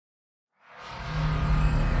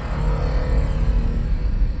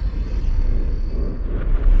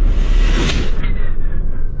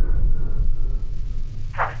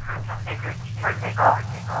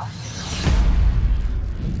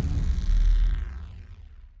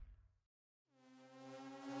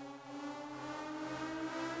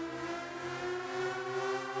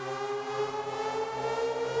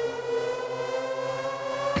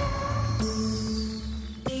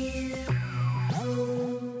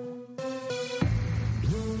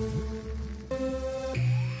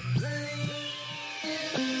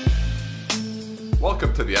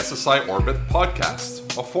welcome to the SSI Orbit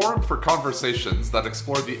podcast, a forum for conversations that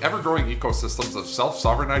explore the ever-growing ecosystems of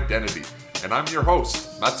self-sovereign identity. And I'm your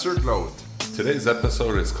host, Mathieu Claude. Today's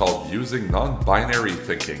episode is called Using Non-Binary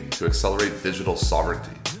Thinking to Accelerate Digital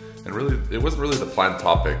Sovereignty. And really, it wasn't really the planned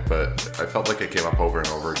topic, but I felt like it came up over and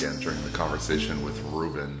over again during the conversation with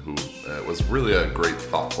Rouven, who was really a great,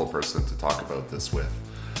 thoughtful person to talk about this with.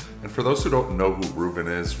 And for those who don't know who Rouven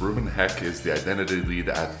is, Rouven Heck is the identity lead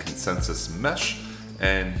at Consensus Mesh,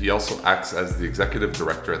 and he also acts as the executive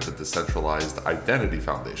director at the Decentralized Identity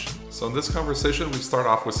Foundation. So in this conversation, we start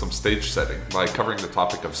off with some stage setting by covering the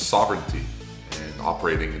topic of sovereignty and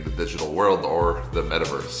operating in the digital world or the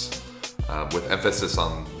metaverse, with emphasis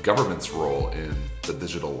on government's role in the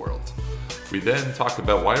digital world. We then talk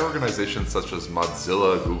about why organizations such as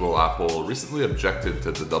Mozilla, Google, Apple recently objected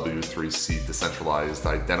to the W3C decentralized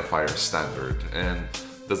identifier standard, and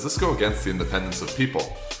does this go against the independence of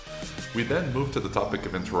people? We then move to the topic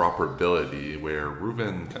of interoperability, where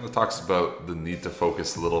Rouven kind of talks about the need to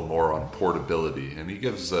focus a little more on portability, and he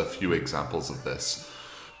gives a few examples of this.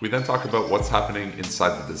 We then talk about what's happening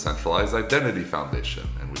inside the Decentralized Identity Foundation,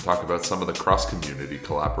 and we talk about some of the cross-community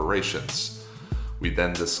collaborations. We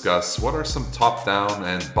then discuss what are some top-down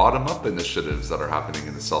and bottom-up initiatives that are happening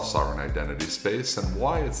in the self-sovereign identity space and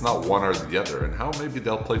why it's not one or the other and how maybe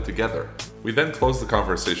they'll play together. We then close the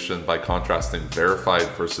conversation by contrasting verified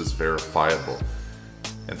versus verifiable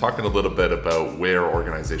and talking a little bit about where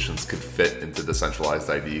organizations could fit into decentralized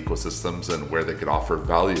ID ecosystems and where they could offer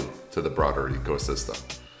value to the broader ecosystem.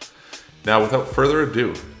 Now, without further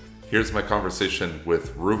ado, here's my conversation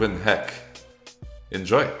with Rouven Heck.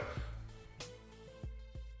 Enjoy.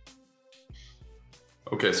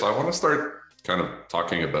 Okay, so I want to start kind of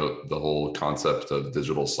talking about the whole concept of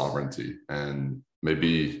digital sovereignty and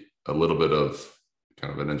maybe a little bit of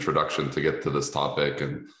kind of an introduction to get to this topic.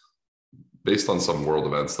 And based on some world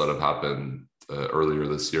events that have happened earlier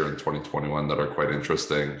this year in 2021 that are quite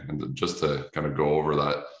interesting, and just to kind of go over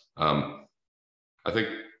that, I think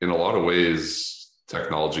in a lot of ways,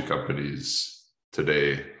 technology companies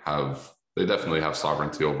today they definitely have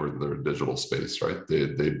sovereignty over their digital space, right?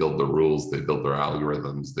 They build the rules, they build their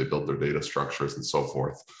algorithms, they build their data structures and so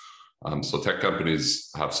forth. So tech companies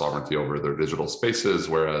have sovereignty over their digital spaces,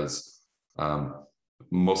 whereas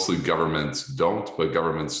mostly governments don't, but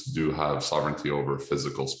governments do have sovereignty over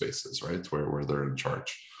physical spaces, right? Where they're in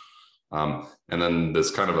charge. And then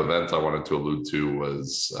this kind of event I wanted to allude to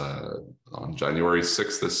was on January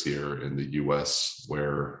 6th this year in the US,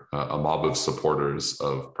 where a mob of supporters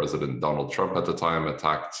of President Donald Trump at the time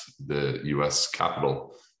attacked the US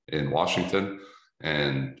Capitol in Washington.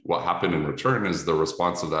 And what happened in return is the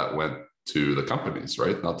response of that went to the companies,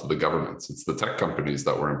 right? Not to the governments. It's the tech companies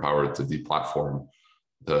that were empowered to deplatform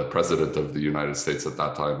the president of the United States at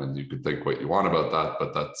that time. And you could think what you want about that,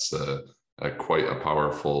 but that's quite a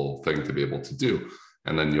powerful thing to be able to do.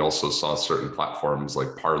 And then you also saw certain platforms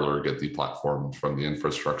like Parler get deplatformed from the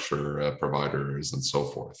infrastructure providers and so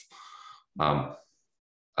forth.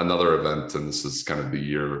 Another event, and this is kind of the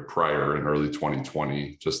year prior in early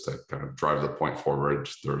 2020, just to kind of drive the point forward,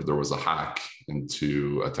 there was a hack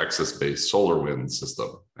into a Texas-based solar wind system,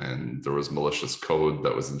 and there was malicious code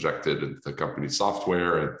that was injected into the company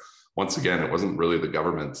software. And once again, it wasn't really the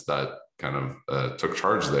government that kind of took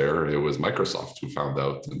charge there. It was Microsoft who found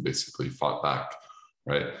out and basically fought back,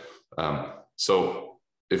 right? So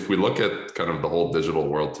if we look at kind of the whole digital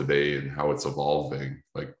world today and how it's evolving,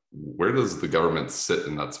 like where does the government sit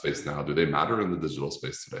in that space now? Do they matter in the digital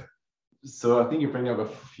space today? So I think you bring up a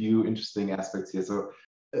few interesting aspects here. So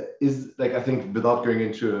I think without going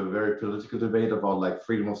into a very political debate about like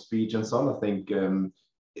freedom of speech and so on, I think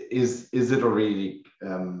is it already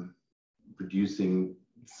reducing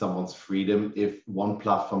someone's freedom if one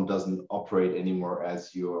platform doesn't operate anymore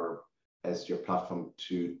as your platform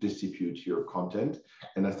to distribute your content?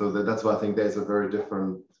 And I thought that's why I think there's a very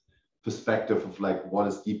different perspective of like, what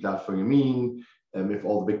does deplatforming mean? If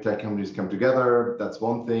all the big tech companies come together, that's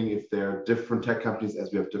one thing. If there are different tech companies,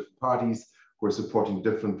 as we have different parties who are supporting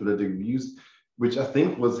different political views, which I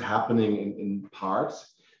think was happening in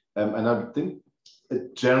parts. And I think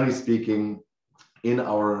generally speaking, in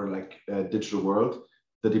our digital world,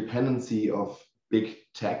 the dependency of big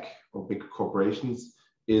tech or big corporations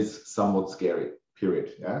is somewhat scary,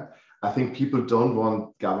 period. Yeah, I think people don't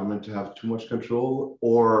want government to have too much control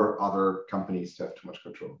or other companies to have too much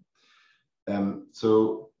control.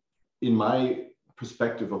 So in my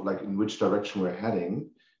perspective of like in which direction we're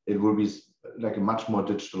heading, it will be like a much more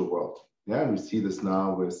digital world. Yeah, and we see this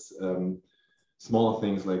now with smaller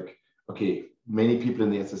things like okay, many people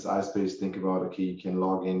in the SSI space think about, okay, you can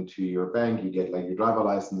log into your bank, you get like your driver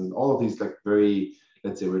license and all of these like very,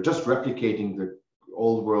 let's say we're just replicating the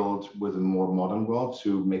old world with a more modern world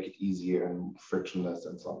to make it easier and frictionless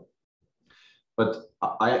and so on. But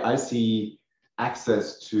I see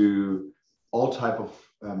access to all type of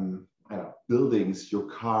buildings, your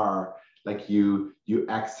car, like you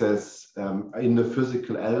access in the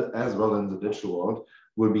physical as well in the digital world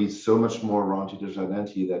will be so much more around your digital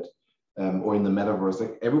identity that or in the metaverse,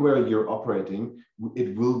 like everywhere you're operating,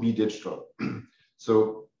 it will be digital.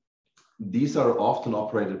 So these are often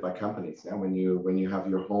operated by companies. Yeah? When you have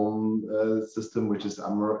your home system, which is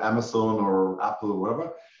Amazon or Apple or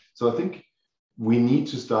whatever. So I think we need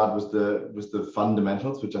to start with the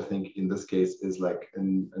fundamentals, which I think in this case is like a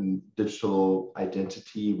digital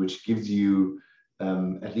identity, which gives you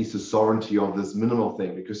at least the sovereignty of this minimal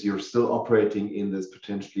thing, because you're still operating in this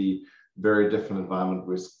potentially very different environment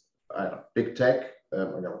with big tech.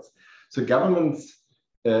 So government's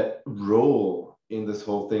role in this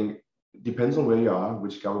whole thing depends on where you are,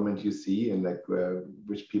 which government you see, and like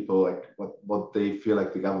which people, like what they feel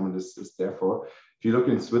like the government is there for. If you look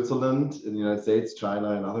in Switzerland, in the United States,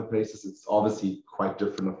 China, and other places, it's obviously quite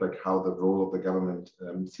different of like how the role of the government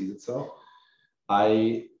sees itself.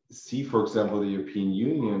 I see, for example, the European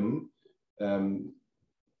Union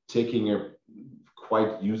taking a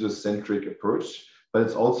quite user-centric approach, but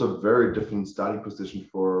it's also a very different starting position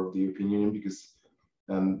for the European Union because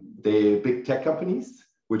they're big tech companies,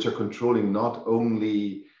 which are controlling not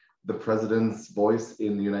only the president's voice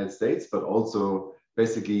in the United States, but also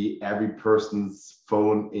basically every person's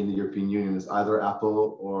phone in the European Union is either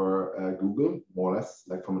Apple or Google, more or less,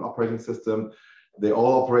 like from an operating system. They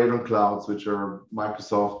all operate on clouds, which are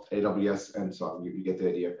Microsoft, AWS, and so on. You get the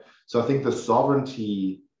idea. So I think the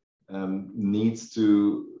sovereignty needs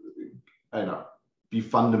to, be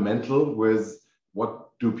fundamental with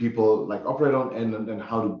what do people like operate on and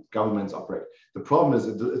how do governments operate. The problem is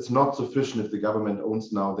it's not sufficient if the government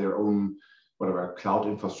owns now their own whatever cloud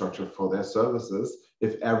infrastructure for their services,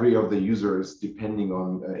 if every of the users depending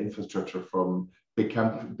on infrastructure from big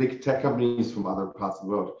tech companies from other parts of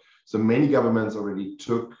the world. So many governments already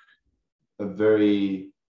took a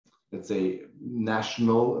very, let's say,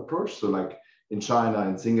 national approach. So like in China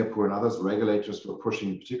and Singapore and others, regulators were pushing,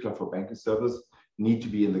 in particular for banking service, need to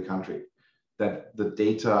be in the country. That the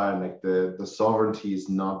data and like the sovereignty is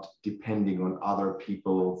not depending on other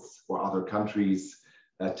people's or other countries'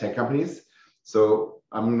 tech companies. So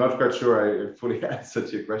I'm not quite sure I fully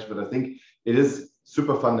answered your question, but I think it is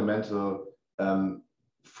super fundamental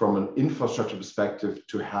from an infrastructure perspective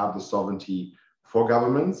to have the sovereignty for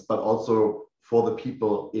governments, but also for the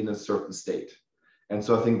people in a certain state. And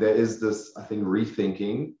so I think there is this,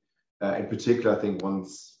 rethinking. In particular, I think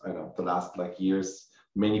once, the last years,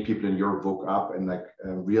 many people in Europe woke up and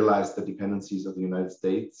realized the dependencies of the United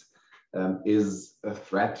States is a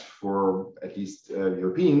threat for at least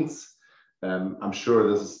Europeans. I'm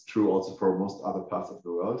sure this is true also for most other parts of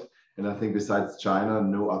the world. And I think besides China,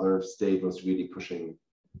 no other state was really pushing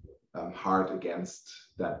hard against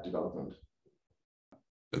that development.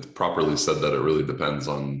 It's properly said that it really depends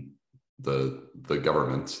on the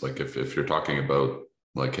government. Like if you're talking about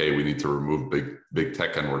like, hey, we need to remove big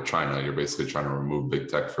tech and we're China, you're basically trying to remove big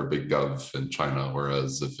tech for big gov in China.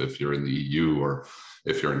 Whereas if you're in the EU or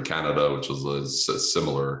if you're in Canada, which is a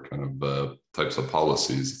similar kind of types of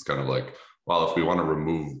policies, it's kind of like, well, if we want to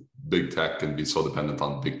remove big tech and be so dependent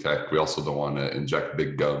on big tech, we also don't want to inject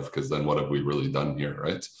big gov, because then what have we really done here,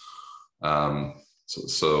 right?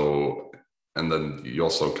 And then you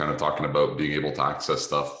also kind of talking about being able to access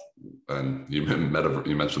stuff. And you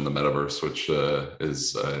mentioned the metaverse, which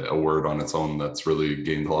is a word on its own that's really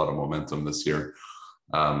gained a lot of momentum this year.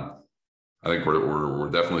 I think we're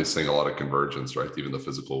definitely seeing a lot of convergence, right? Even the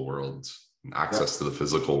physical world, access to the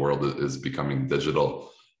physical world is becoming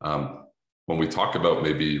digital. When we talk about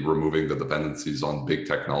maybe removing the dependencies on big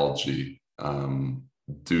technology,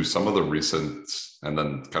 do some of the recent, and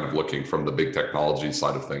then kind of looking from the big technology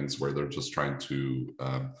side of things, where they're just trying to,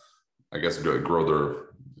 I guess, grow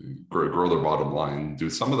their bottom line. Do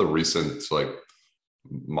some of the recent like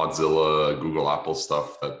Mozilla, Google, Apple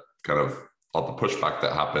stuff that kind of all the pushback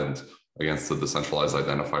that happened against the decentralized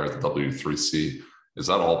identifier, the W3C, is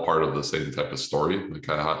that all part of the same type of story? Like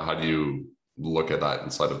how do you look at that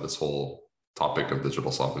inside of this whole topic of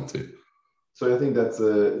digital sovereignty? So I think it's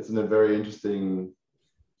a very interesting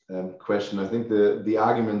question. I think the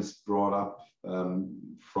arguments brought up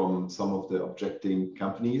from some of the objecting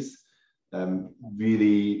companies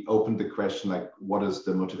really opened the question, like, what is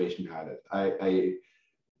the motivation behind it? I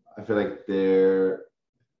feel like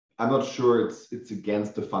I'm not sure it's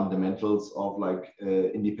against the fundamentals of like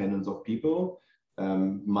independence of people.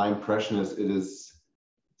 My impression is it is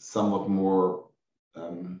somewhat more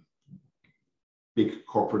big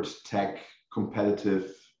corporate tech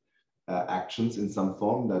competitive actions in some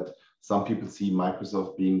form, that some people see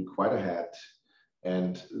Microsoft being quite ahead.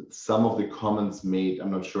 And some of the comments made,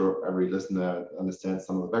 I'm not sure every listener understands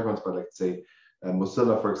some of the backgrounds, but let's say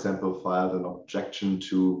Mozilla, for example, filed an objection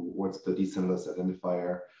to what's the decentralized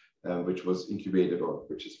identifier, which was incubated or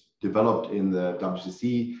which is developed in the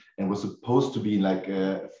WCC and was supposed to be like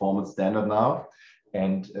a formal standard now.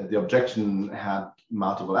 And the objection had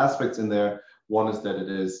multiple aspects in there. One is that it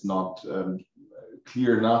is not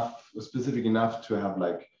clear enough, specific enough to have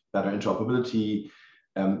like better interoperability,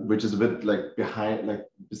 which is a bit like behind, like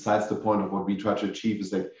besides the point of what we try to achieve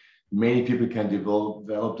is like many people can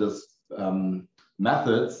develop this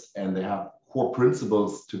methods and they have core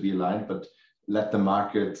principles to be aligned, but let the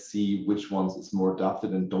market see which ones is more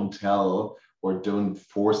adapted and don't tell or don't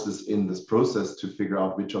force us in this process to figure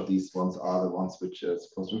out which of these ones are the ones which are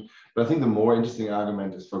supposed to. But I think the more interesting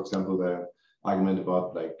argument is, for example, the argument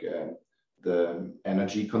about like the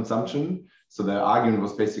energy consumption. So the argument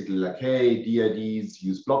was basically like, hey, DIDs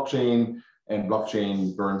use blockchain and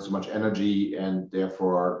blockchain burns so much energy and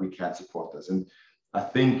therefore we can't support this. And I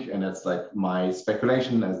think, and that's like my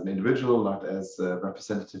speculation as an individual, not as a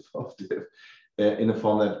representative of the, in a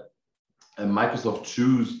form that Microsoft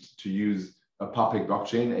chose to use a public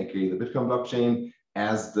blockchain, aka the Bitcoin blockchain,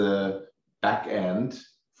 as the back end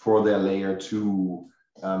for their layer 2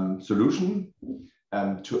 solution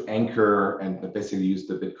to anchor and basically use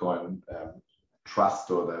the Bitcoin trust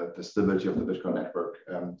or the stability of the Bitcoin network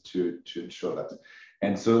to ensure that.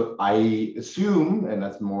 And so I assume, and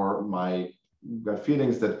that's more my gut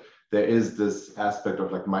feelings, that there is this aspect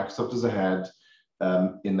of like Microsoft is ahead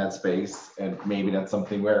in that space, and maybe that's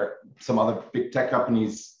something where some other big tech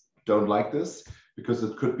companies don't like this because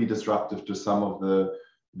it could be disruptive to some of the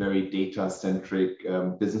very data-centric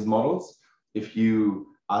business models. If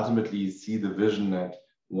you ultimately see the vision that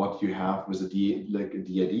what you have with a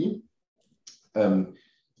DID,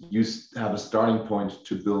 you have a starting point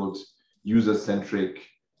to build user-centric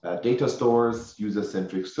data stores,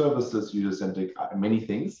 user-centric services, user-centric many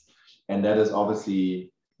things. And that is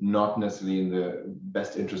obviously not necessarily in the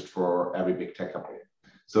best interest for every big tech company.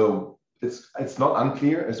 So it's not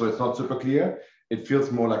unclear, so it's not super clear. It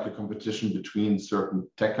feels more like a competition between certain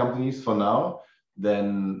tech companies for now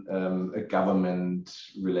than a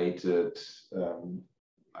government-related,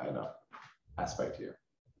 I don't know, aspect here.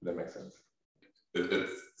 If that makes sense.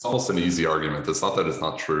 It's almost an easy argument. It's not that it's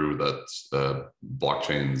not true that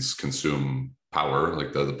blockchains consume power,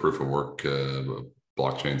 like the proof of work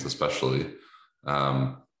blockchains especially.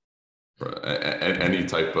 Any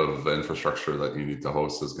type of infrastructure that you need to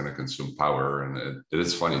host is going to consume power. And it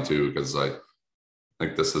is funny too, because I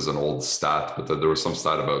think this is an old stat, but there was some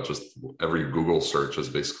stat about just every Google search is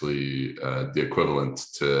basically the equivalent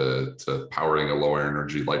to powering a lower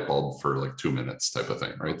energy light bulb for like 2 minutes type of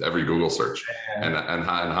thing, right? Every Google search. And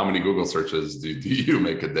how many Google searches do you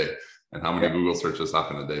make a day? And how many Google searches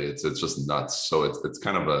happen a day? It's just nuts. So it's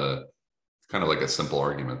kind of like a simple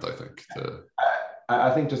argument, I think. I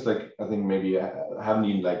think just like, I think maybe I haven't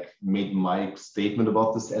even like made my statement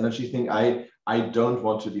about this energy thing. I don't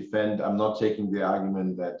want to defend, I'm not taking the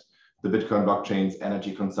argument that the Bitcoin blockchain's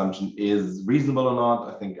energy consumption is reasonable or not.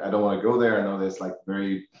 I think I don't want to go there. I know there's like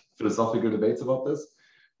very philosophical debates about this.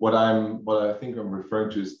 What I think I'm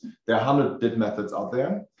referring to is there are 100 DID methods out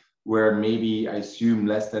there where maybe I assume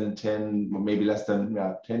less than 10, or maybe less than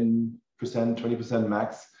 10%, 20%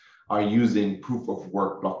 max are using proof of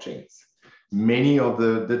work blockchains. Many of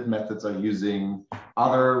the DID methods are using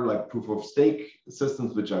other like proof of stake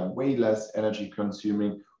systems, which are way less energy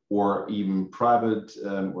consuming, or even private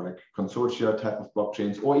or like consortia type of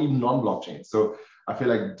blockchains, or even non-blockchains. So I feel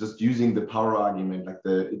like just using the power argument, like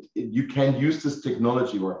you can use this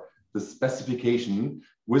technology or the specification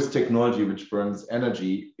with technology which burns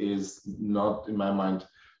energy is not, in my mind,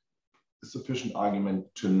 a sufficient argument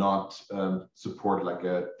to not support like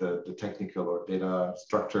the technical or data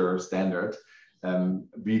structure standard.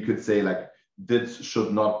 We could say like this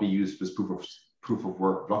should not be used with proof of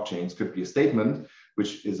work blockchains. Could be a statement,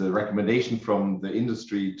 which is a recommendation from the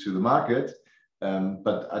industry to the market.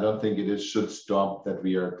 But I don't think should stop that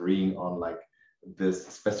we are agreeing on like this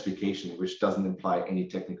specification, which doesn't imply any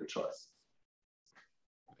technical choice.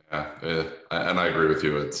 Yeah, and I agree with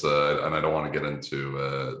you. It's and I don't want to get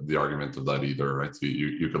into the argument of that either, right? So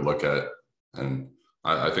you could look at, and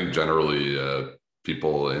I think generally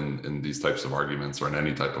people in these types of arguments or in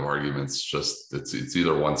any type of arguments, just it's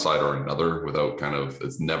either one side or another without kind of,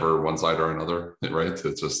 it's never one side or another, right?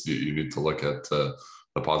 It's just, you need to look at the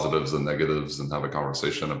positives and negatives and have a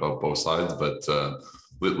conversation about both sides. But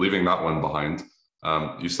leaving that one behind,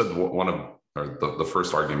 you said one of, or the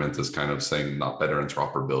first argument is kind of saying not better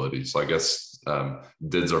interoperability. So I guess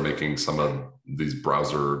DIDs are making some of these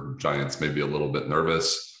browser giants maybe a little bit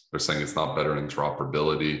nervous. They're saying it's not better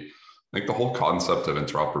interoperability. I think the whole concept of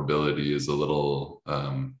interoperability is a little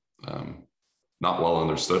not well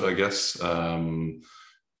understood, I guess.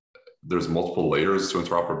 There's multiple layers to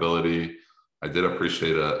interoperability. I did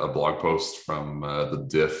appreciate a blog post from the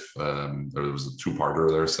diff. There was a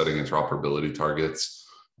two-parter there, setting interoperability targets.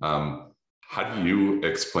 How do you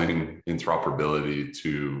explain interoperability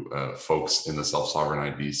to folks in the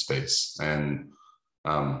self-sovereign ID space? And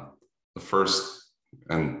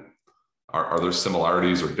are there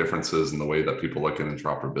similarities or differences in the way that people look at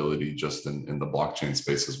interoperability just in the blockchain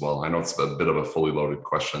space as well? I know it's a bit of a fully loaded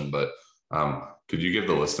question, but could you give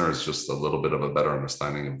the listeners just a little bit of a better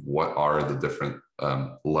understanding of what are the different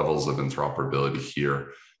levels of interoperability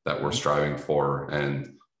here that we're striving for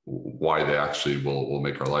and why they actually will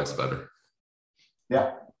make our lives better?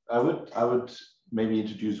 Yeah, I would maybe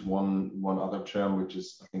introduce one other term, which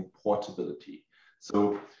is, I think, portability.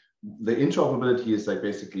 So the interoperability is like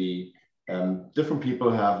basically different people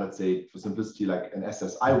have, let's say, for simplicity, like an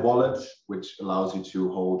SSI wallet, which allows you to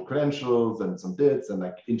hold credentials and some DIDs and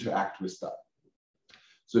like interact with stuff.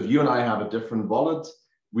 So if you and I have a different wallet,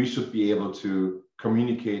 we should be able to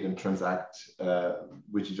communicate and transact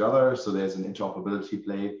with each other. So there's an interoperability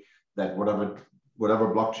play that whatever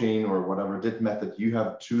blockchain or whatever DID method you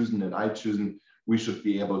have chosen and I chosen, we should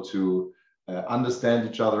be able to understand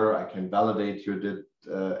each other. I can validate your DID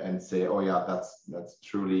and say, oh yeah, that's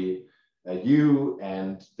truly you,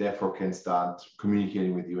 and therefore can start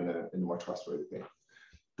communicating with you in a more trustworthy way.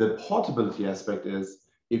 The portability aspect is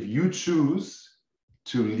if you choose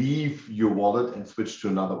to leave your wallet and switch to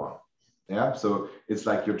another one. Yeah, so it's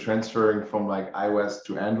like you're transferring from like iOS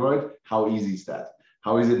to Android. How easy is that?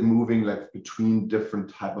 How is it moving like between different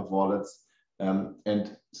type of wallets?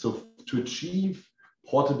 And so to achieve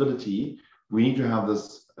portability, we need to have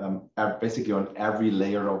this basically on every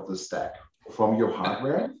layer of the stack, from your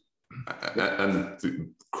hardware. And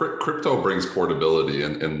crypto brings portability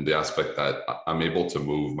in the aspect that I'm able to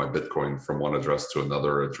move my Bitcoin from one address to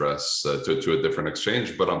another address to a different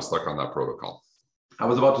exchange, but I'm stuck on that protocol. I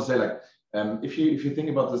was about to say, like, if you think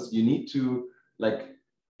about this, you need to, like,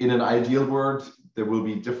 in an ideal world, there will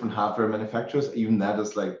be different hardware manufacturers. Even that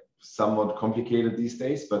is like somewhat complicated these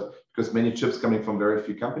days, but because many chips coming from very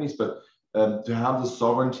few companies, but to have the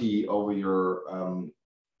sovereignty over your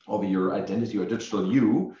identity or digital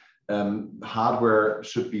you, hardware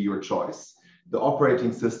should be your choice. The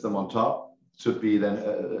operating system on top should be then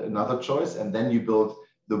another choice, and then you build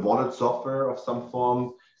the wallet software of some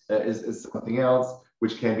form is something else,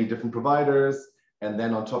 which can be different providers. And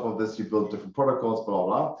then on top of this, you build different protocols, blah, blah,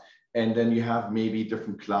 blah. And then you have maybe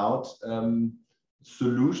different cloud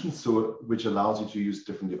solutions, which allows you to use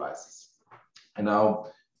different devices. And now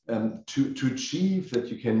to achieve that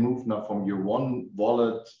you can move now from your one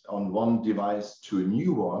wallet on one device to a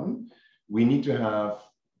new one, we need to have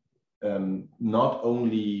not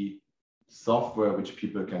only software which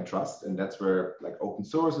people can trust, and that's where like open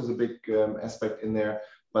source is a big aspect in there,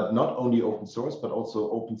 but not only open source, but also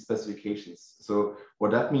open specifications. So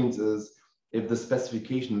what that means is if the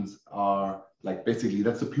specifications are like, basically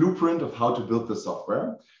that's a blueprint of how to build the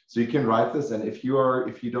software. So you can write this, and if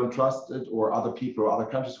you don't trust it, or other people or other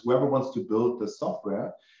countries, whoever wants to build the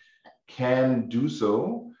software can do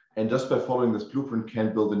so. And just by following this blueprint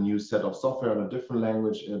can build a new set of software in a different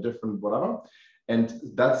language, in a different whatever. And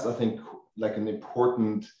that's, I think, like an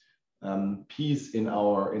important piece in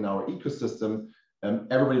our ecosystem.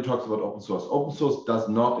 Everybody talks about open source. Open source does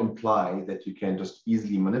not imply that you can just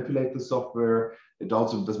easily manipulate the software. It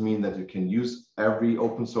also does mean that you can use every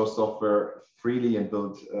open source software freely and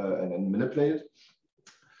build and manipulate it.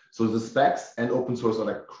 So the specs and open source are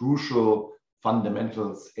like crucial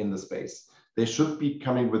fundamentals in the space. They should be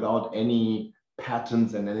coming without any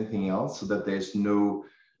patents and anything else, so that there's no,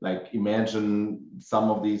 like, imagine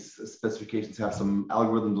some of these specifications have some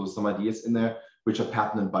algorithms or some ideas in there which are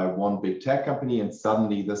patented by one big tech company, and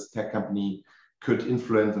suddenly this tech company could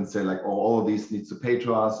influence and say like, oh, all of these needs to pay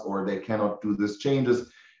to us, or they cannot do this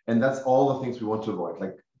changes. And that's all the things we want to avoid.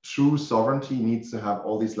 Like, true sovereignty needs to have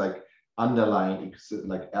all these like underlying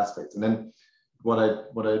like aspects. And then what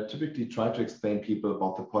I typically try to explain people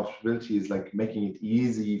about the portability is like making it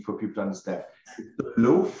easy for people to understand. It's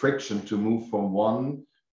low friction to move from one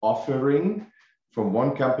offering from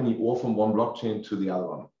one company or from one blockchain to the other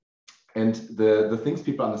one. And the things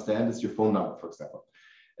people understand is your phone number, for example.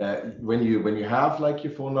 When you have like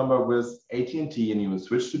your phone number with AT&T and you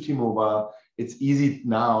switch to T-Mobile, it's easy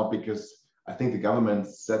now because I think the government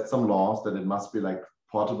set some laws that it must be like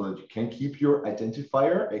portable, that you can keep your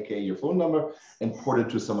identifier, aka your phone number, and port it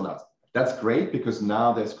to someone else. That's great because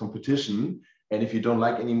now there's competition. And if you don't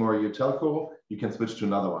like anymore your telco, you can switch to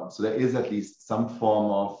another one. So there is at least some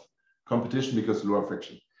form of competition because lower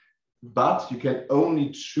friction. But you can only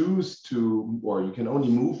choose to, or you can only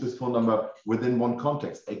move this phone number within one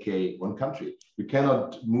context, aka one country. You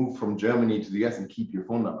cannot move from Germany to the US and keep your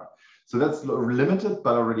phone number. So that's limited,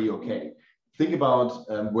 but already okay. Think about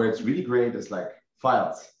where it's really great is like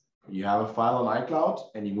files. You have a file on iCloud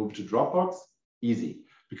and you move to Dropbox, easy.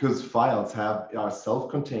 Because files are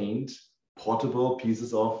self-contained, portable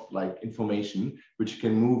pieces of like information, which you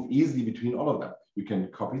can move easily between all of them. You can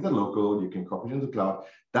copy the local, you can copy it in the cloud.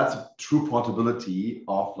 That's true portability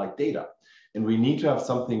of like data. And we need to have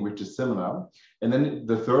something which is similar. And then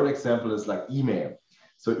the third example is like email.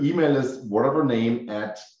 So email is whatever name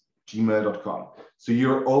at gmail.com. So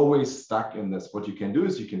you're always stuck in this. What you can do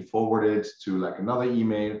is you can forward it to like another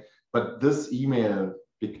email, but this email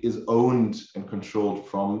is owned and controlled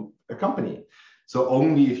from a company. So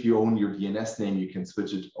only if you own your DNS name, you can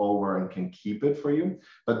switch it over and can keep it for you.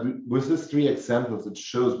 But with these three examples, it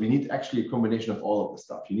shows we need actually a combination of all of the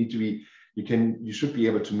stuff. You need to be, you should be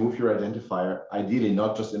able to move your identifier, ideally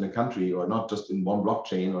not just in a country or not just in one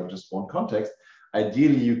blockchain or just one context.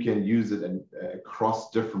 Ideally, you can use it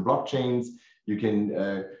across different blockchains. You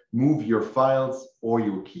can move your files or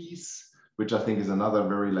your keys, which I think is another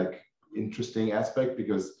very like interesting aspect,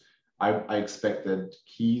 because I expect that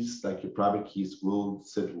keys, like your private keys, will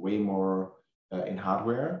sit way more in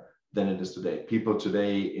hardware than it is today. People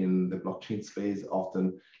today in the blockchain space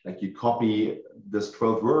often like you copy this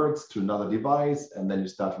 12 words to another device and then you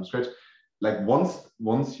start from scratch. Like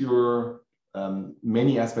once your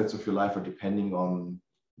many aspects of your life are depending on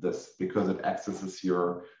this, because it accesses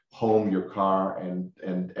your home, your car,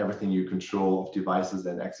 and everything you control of devices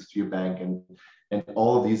and access to your bank and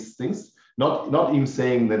all of these things. Not even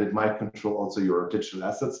saying that it might control also your digital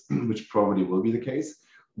assets, which probably will be the case.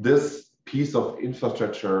 This piece of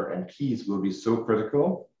infrastructure and keys will be so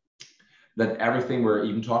critical that everything we're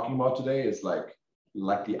even talking about today is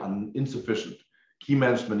likely insufficient. Key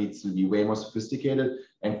management needs to be way more sophisticated,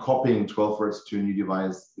 and copying 12 words to a new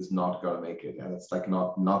device is not going to make it. And it's like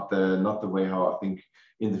not the way how I think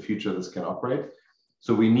in the future this can operate.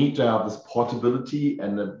 So we need to have this portability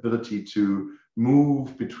and ability to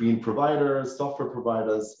move between providers, software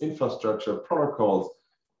providers, infrastructure, protocols,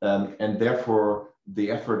 and therefore the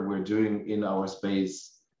effort we're doing in our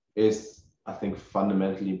space is, I think,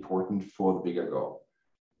 fundamentally important for the bigger goal.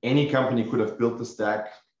 Any company could have built the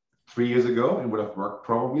stack 3 years ago and would have worked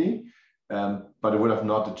probably, but it would have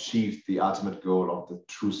not achieved the ultimate goal of the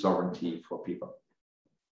true sovereignty for people.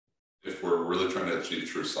 If we're really trying to achieve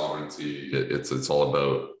true sovereignty, it's all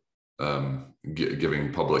about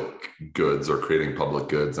giving public goods or creating public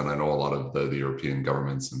goods. And I know a lot of the European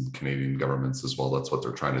governments and Canadian governments as well, that's what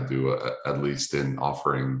they're trying to do, at least in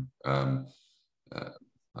offering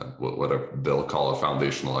what they'll call a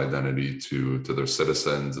foundational identity to their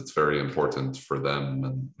citizens. It's very important for them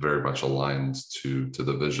and very much aligned to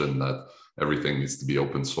the vision that everything needs to be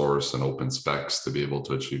open source and open specs to be able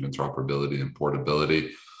to achieve interoperability and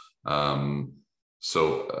portability.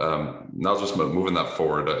 Now just moving that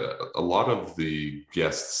forward, a lot of the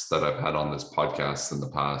guests that I've had on this podcast in the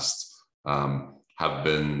past have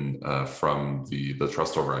been from the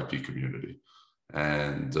trust over IP community.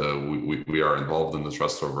 And we are involved in the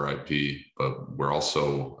trust over IP, but we're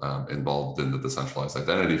also involved in the Decentralized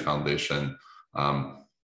Identity Foundation.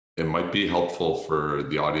 It might be helpful for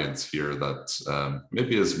the audience here that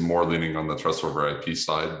maybe is more leaning on the trust over IP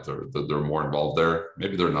side. They're more involved there.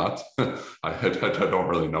 Maybe they're not. I don't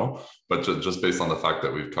really know. But just based on the fact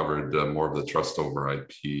that we've covered more of the trust over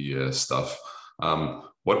IP stuff,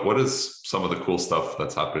 what is some of the cool stuff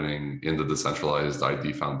that's happening in the Decentralized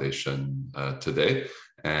ID Foundation today?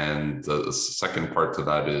 And the second part to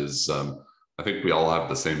that is, I think we all have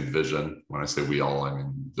the same vision. When I say we all, I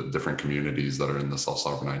mean the different communities that are in the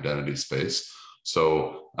self-sovereign identity space.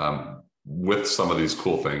 So with some of these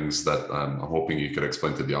cool things that I'm hoping you could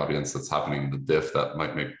explain to the audience that's happening in the DIF that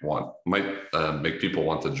might make people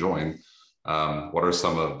want to join, what are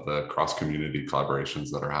some of the cross-community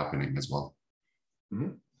collaborations that are happening as well?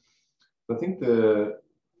 Mm-hmm. I think the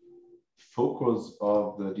focus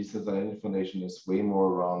of the Decentralized Identity Foundation is way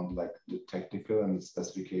more around like the technical and the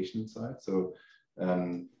specification side. So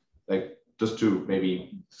like just to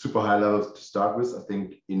maybe super high levels to start with, I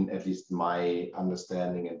think in at least my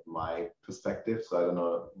understanding and my perspective, so I don't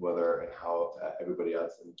know whether and how everybody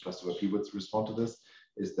else in Trust over P would respond to this,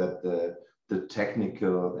 is that the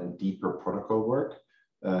technical and deeper protocol work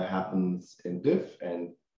happens in diff, and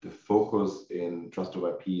the focus in Trust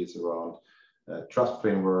over P is around trust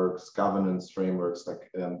frameworks, governance frameworks, like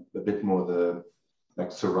a bit more the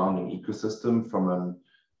like surrounding ecosystem from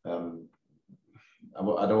an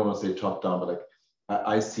I don't want to say top down, but like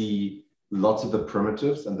I see lots of the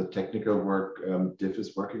primitives and the technical work diff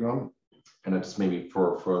is working on, and it's maybe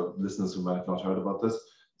for listeners who might have not heard about this.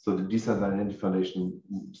 So the Decentralized Identity Foundation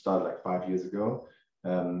started like 5 years ago,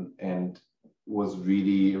 and was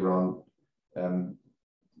really around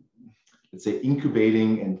let's say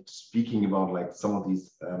incubating and speaking about like some of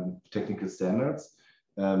these technical standards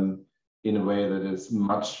in a way that is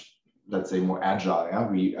much, let's say, more agile.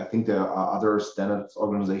 Yeah, I think there are other standards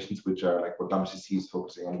organizations which are like what WCC is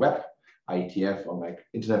focusing on web, IETF on like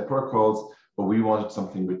internet protocols, but we wanted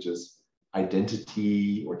something which is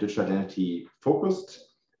identity or digital identity focused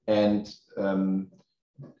and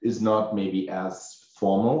is not maybe as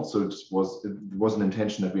formal. So it was an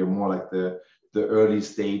intention that we are more like the early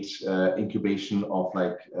stage incubation of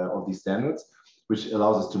like of these standards, which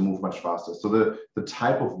allows us to move much faster. So the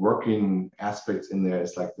type of working aspects in there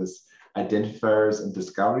is like this identifiers and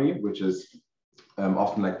discovery, which is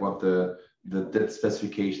often like what the DIT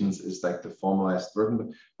specifications is like the formalized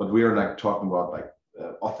version, but we are like talking about like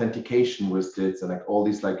authentication with DITs and like all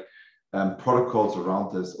these like protocols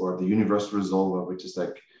around this, or the universal resolver, which is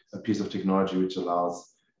like a piece of technology which allows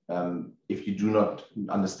if you do not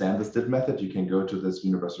understand this DIT method, you can go to this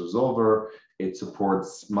universal resolver. It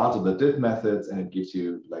supports multiple DIT methods, and it gives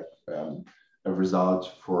you like a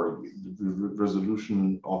result for the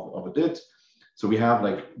resolution of a DIT. So we have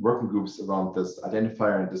like working groups around this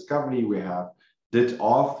identifier and discovery. We have DIT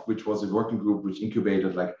auth, which was a working group which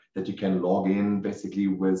incubated like that you can log in basically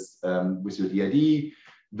with your DID.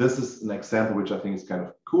 This is an example which I think is kind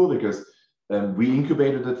of cool because we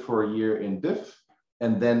incubated it for a year in diff,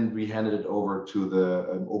 and then we handed it over to the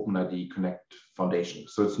OpenID Connect Foundation.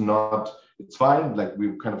 So it's fine. Like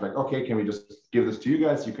we kind of like, okay, can we just give this to you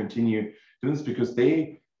guys? You continue doing this, because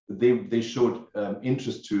they showed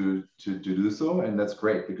interest to do so, and that's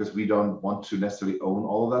great because we don't want to necessarily own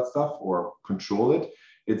all of that stuff or control it.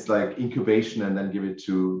 It's like incubation and then give it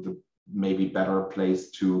to the maybe better place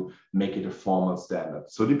to make it a formal standard.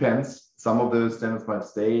 So it depends. Some of the standards might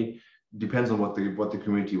stay. Depends on what the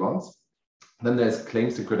community wants. Then there's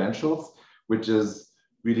claims to credentials, which is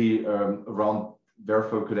really around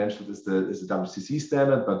verifiable credentials is the WCC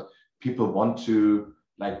standard, but people want to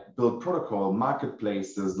like build protocol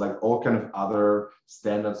marketplaces, like all kind of other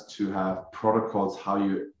standards to have protocols, how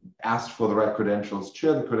you ask for the right credentials,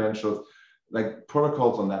 share the credentials, like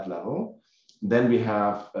protocols on that level. Then we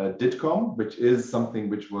have DITCOM, which is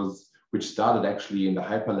something which started actually in the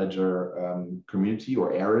Hyperledger community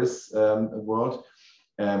or ARIS world,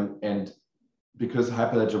 and because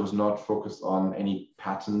Hyperledger was not focused on any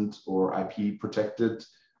patent or IP protected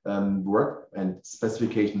work, and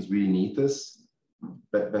specifications really need this,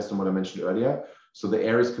 based on what I mentioned earlier. So the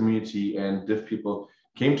ARIS community and diff people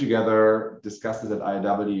came together, discussed it at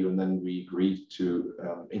IIW, and then we agreed to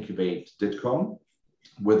incubate DITCOM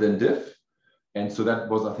within diff. And so that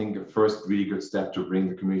was, I think, a first really good step to bring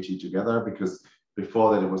the community together, because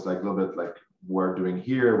before that it was like a little bit like we're doing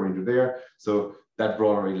here, we're doing there. So that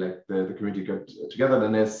brought already like the community got together.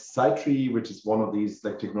 Then there's Cytree, which is one of these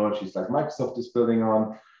like technologies like Microsoft is building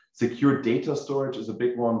on. Secure data storage is a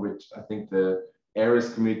big one, which I think the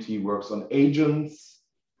ARIS community works on agents,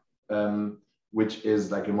 which is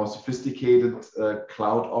like a more sophisticated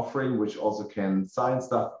cloud offering, which also can sign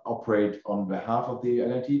stuff, operate on behalf of the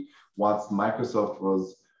identity, whilst Microsoft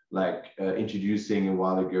was like introducing a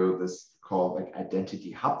while ago this called like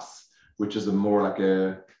identity hubs, which is a more like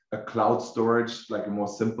a cloud storage, like a more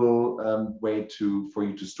simple way for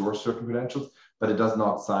you to store certain credentials, but it does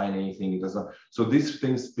not sign anything. It does not. So these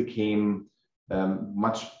things became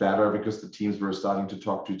much better because the teams were starting to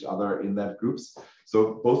talk to each other in that groups.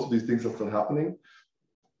 So both of these things are still happening.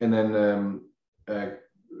 And then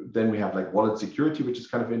we have like wallet security, which is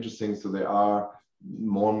kind of interesting. So there are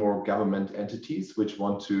more and more government entities which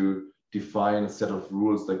want to define a set of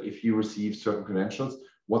rules. Like if you receive certain credentials,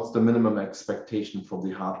 what's the minimum expectation from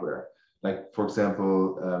the hardware? Like for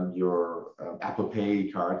example, your Apple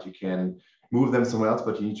Pay card, you can move them somewhere else,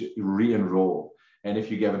 but you need to re-enroll. And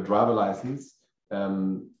if you get a driver license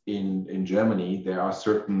in Germany, there are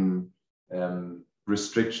certain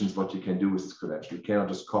restrictions what you can do with this credential. You cannot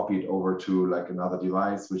just copy it over to like another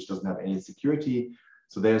device which doesn't have any security.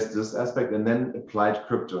 So there's this aspect, and then applied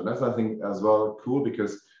crypto. And that's, I think, as well cool,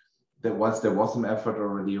 because there was some effort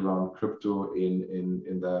already around crypto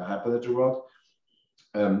in the Hyperledger world.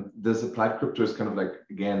 This applied crypto is kind of like,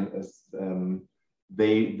 again, as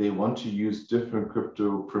they want to use different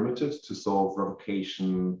crypto primitives to solve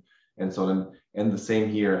revocation and so on. And the same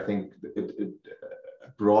here, I think it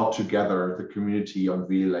brought together the community on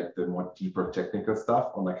really like the more deeper technical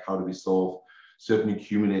stuff on like how do we solve certain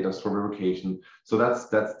accumulators for revocation. So that's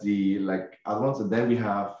the like other ones. And then we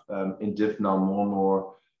have in Div now more and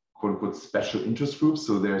more quote unquote special interest groups.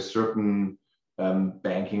 So there are certain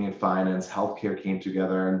banking and finance, healthcare came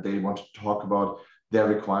together, and they want to talk about their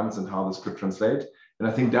requirements and how this could translate. And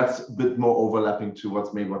I think that's a bit more overlapping to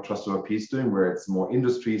what's maybe what Trust over P is doing, where it's more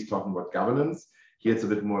industries talking about governance. Here it's a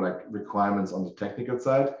bit more like requirements on the technical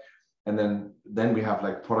side. And then we have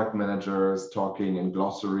like product managers talking and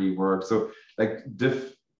glossary work. So like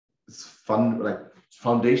Div is fun, like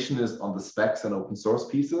foundation is on the specs and open source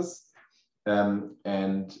pieces.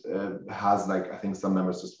 And has like, I think some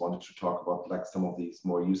members just wanted to talk about like some of these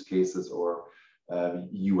more use cases or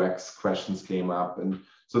UX questions came up. And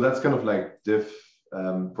so that's kind of like Div,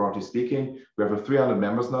 broadly speaking. We have 300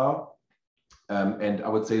 members now. And I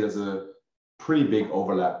would say there's a pretty big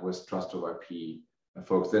overlap with Trust over IP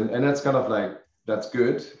folks. And that's kind of like, that's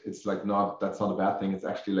good. It's like that's not a bad thing. It's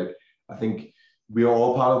actually like, I think we are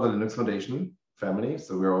all part of the Linux Foundation family.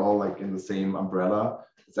 So we're all like in the same umbrella.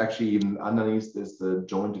 It's actually even underneath is the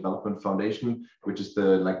Joint Development Foundation, which is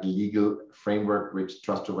the like legal framework which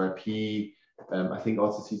Trust over IP, I think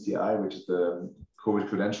also CCI, which is the COVID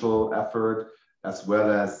credential effort, as well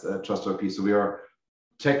as Trust over IP. So we are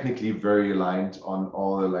technically very aligned on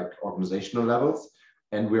all the like organizational levels,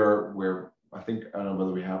 and we're I think, I don't know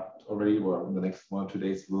whether we have already or in the next 1 or 2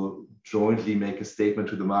 days we'll jointly make a statement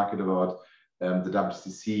to the market about the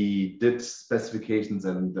WCC did specifications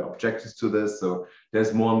and the objectives to this. So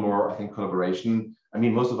there's more and more, I think, collaboration. I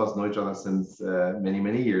mean, most of us know each other since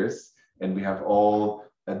many years, and we have all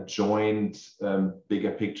a joint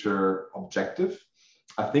bigger picture objective.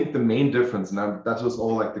 I think the main difference, and that was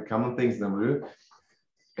all like the common things,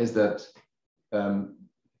 is that a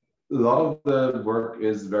lot of the work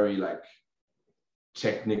is very like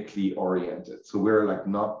technically oriented. So we're like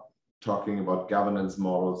not talking about governance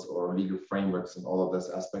models or legal frameworks and all of those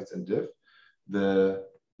aspects in Div.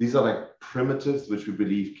 These are like primitives which we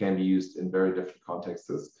believe can be used in very different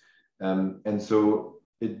contexts. And so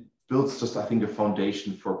it builds just, I think, a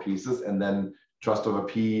foundation for pieces. And then Trust over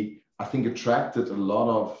P, I think, attracted a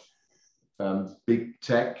lot of big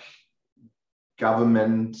tech,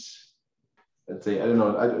 government, let's say, I don't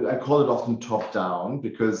know, I call it often top down,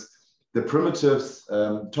 because the primitives,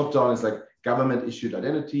 top down is like government issued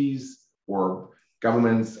identities, or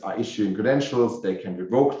governments are issuing credentials, they can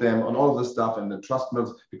revoke them on all of this stuff, and the trust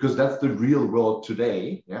models, because that's the real world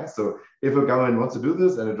today. Yeah. So if a government wants to do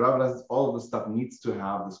this and a driver license, all of this stuff needs to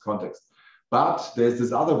have this context. But there's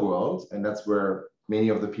this other world, and that's where many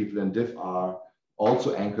of the people in Div are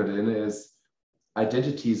also anchored in, is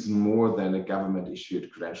identity is more than a government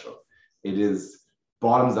issued credential. It is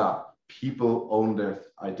bottoms up. People own their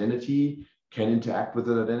identity, can interact with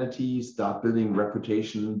that identity, start building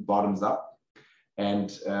reputation bottoms up.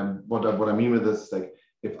 And what I mean with this is like,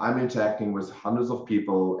 if I'm interacting with hundreds of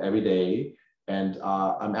people every day, and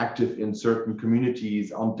I'm active in certain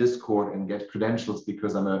communities on Discord and get credentials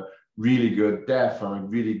because I'm a really good dev, I'm a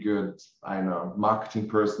really good, I don't know, marketing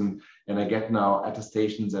person, and I get now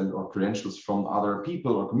attestations and or credentials from other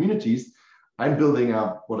people or communities, I'm building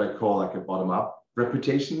up what I call like a bottom-up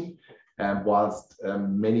reputation. And whilst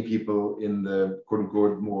many people in the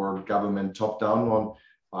quote-unquote more government top-down one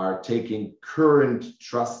are taking current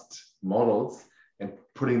trust models and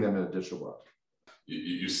putting them in a digital world.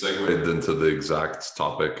 You segued into the exact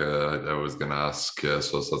topic I was going to ask. So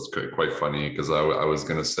that's quite funny, because I was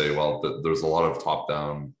going to say, well, there's a lot of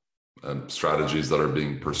top-down strategies that are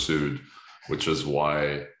being pursued, which is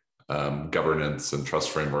why governance and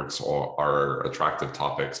trust frameworks are attractive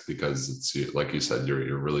topics, because it's like you said,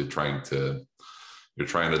 you're really trying to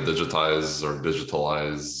digitize or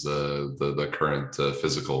digitalize the current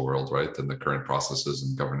physical world, right, and the current processes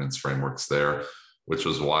and governance frameworks there, which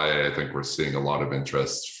is why I think we're seeing a lot of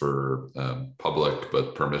interest for public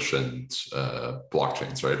but permissioned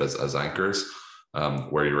blockchains, right, as anchors,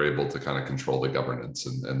 where you're able to kind of control the governance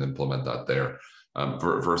and implement that there,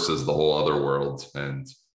 versus the whole other world. And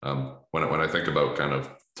when I think about kind of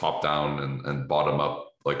top down and bottom up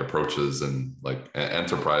like approaches and like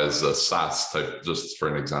enterprise SaaS type, just for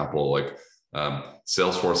an example, like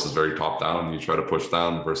Salesforce is very top down, you try to push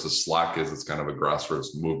down, versus Slack it's kind of a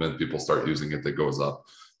grassroots movement. People start using it, that goes up.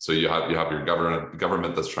 So you have your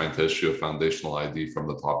government that's trying to issue a foundational ID from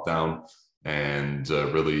the top down and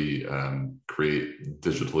really create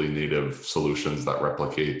digitally native solutions that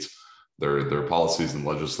replicate their policies and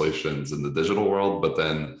legislations in the digital world. But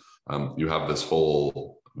then you have this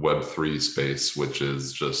whole Web3 space, which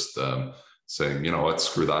is just saying, you know what,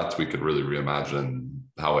 screw that. We could really reimagine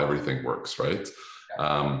how everything works, right?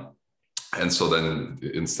 And so then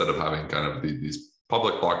instead of having kind of these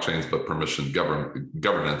public blockchains, but permission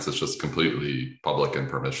governance, it's just completely public and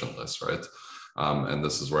permissionless, right? And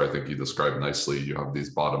this is where I think you described nicely, you have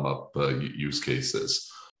these bottom-up use cases.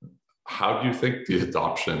 How do you think the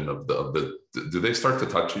adoption of do they start to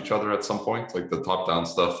touch each other at some point? Like the top-down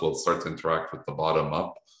stuff will start to interact with the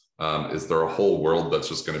bottom-up. Is there a whole world that's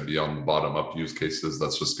just going to be on the bottom-up use cases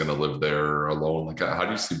that's just going to live there alone? Like, how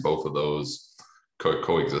do you see both of those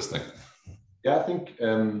coexisting? Yeah, I think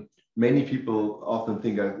many people often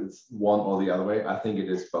think that it's one or the other way. I think it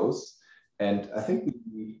is both. And I think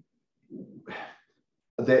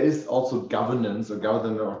there is also governance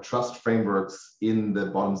or trust frameworks in the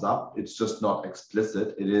bottoms up. It's just not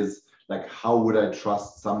explicit. It is like, how would I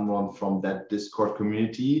trust someone from that Discord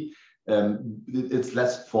community? It's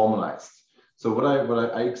less formalized. So what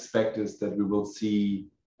I expect is that we will see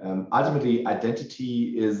ultimately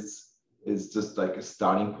identity is just like a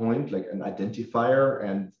starting point, like an identifier,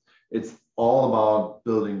 and it's all about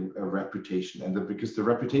building a reputation. And because the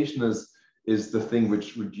reputation is the thing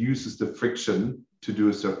which reduces the friction to do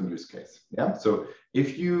a certain use case. Yeah. So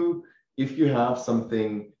if you have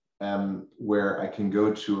something where I can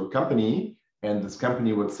go to a company and this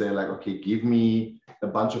company would say like, okay, give me a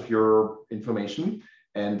bunch of your information.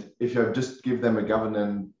 And if I just give them a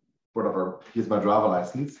governance, whatever, here's my driver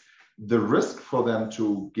license, the risk for them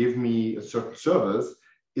to give me a certain service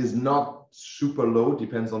is not super low,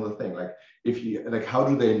 depends on the thing. Like if you, like, how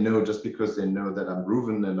do they know just because they know that I'm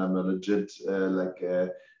Rouven and I'm a legit,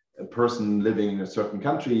 a person living in a certain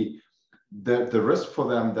country, the risk for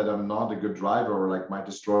them that I'm not a good driver or like might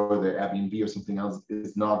destroy their Airbnb or something else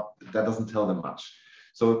is not, that doesn't tell them much.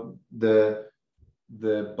 So the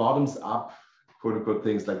bottoms up, quote unquote,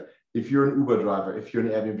 things like if you're an Uber driver, if you're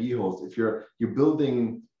an Airbnb host, if you're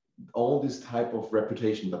building all this type of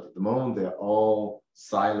reputation, but at the moment they're all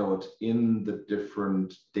siloed in the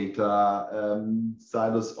different data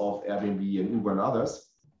silos of Airbnb and Uber and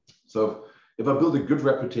others. So if I build a good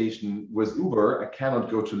reputation with Uber, I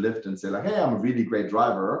cannot go to Lyft and say like, hey, I'm a really great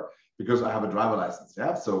driver because I have a driver license.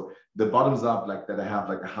 Yeah. So the bottoms up, like that I have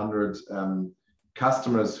like 100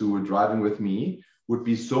 customers who are driving with me would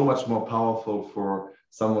be so much more powerful for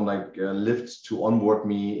someone like Lyft to onboard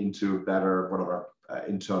me into better, whatever,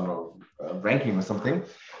 internal ranking or something.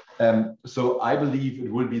 So I believe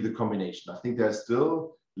it will be the combination. I think there's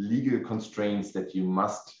still legal constraints that you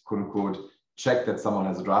must, quote unquote, check that someone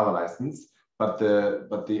has a driver license, but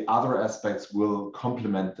the other aspects will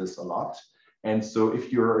complement this a lot. And so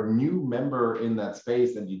if you're a new member in that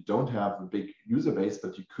space and you don't have a big user base,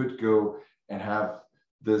 but you could go and have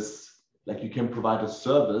this, like you can provide a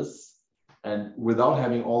service and without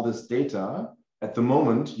having all this data, at the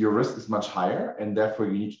moment, your risk is much higher and therefore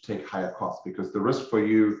you need to take higher costs because the risk for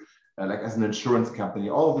you, like as an insurance company,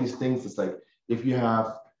 all of these things is like, if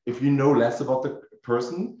you know less about the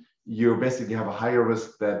person, you basically have a higher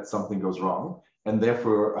risk that something goes wrong and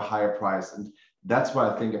therefore a higher price. And that's why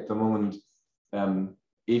I think at the moment,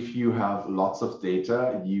 if you have lots of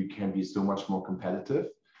data, you can be so much more competitive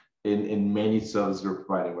in many services you're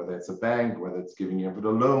providing, whether it's a bank, whether it's giving you a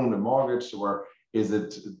loan, a mortgage, or is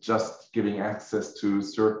it just giving access to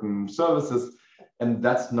certain services? And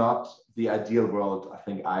that's not the ideal world I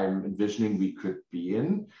think I'm envisioning we could be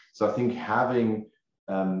in. So I think having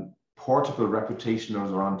portable reputation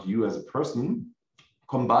around you as a person,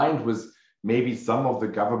 combined with maybe some of the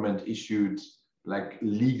government issued like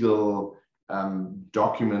legal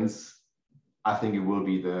documents, I think it will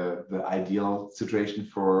be the ideal situation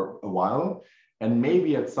for a while. And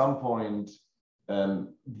maybe at some point,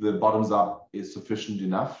 the bottoms up is sufficient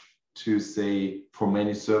enough to say for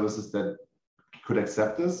many services that could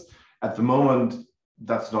accept this. At the moment,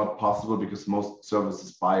 that's not possible because most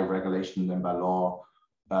services by regulation and by law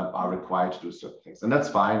are required to do certain things. And that's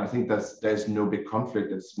fine. I think there's no big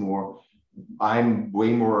conflict. It's more, I'm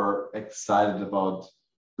way more excited about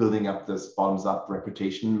building up this bottoms up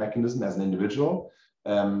reputation mechanism as an individual.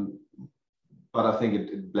 But I think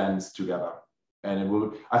it blends together. And it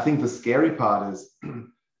will, I think the scary part is on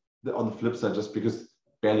the flip side, just because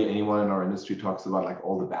barely anyone in our industry talks about like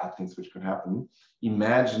all the bad things which could happen.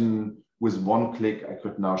 Imagine with one click, I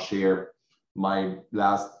could now share my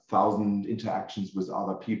last 1,000 interactions with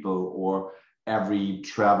other people, or every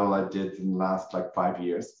travel I did in the last like 5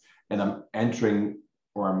 years, and I'm entering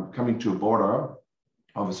or I'm coming to a border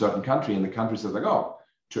of a certain country, and the country says like, oh,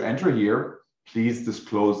 to enter here, please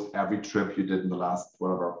disclose every trip you did in the last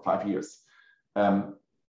whatever 5 years.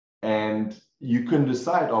 And you can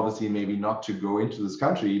decide, obviously, maybe not to go into this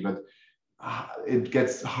country, but it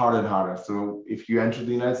gets harder and harder. So if you enter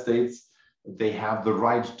the United States, they have the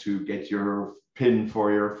right to get your PIN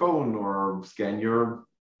for your phone or scan your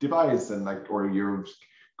device and like, or your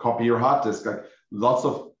copy your hard disk, like lots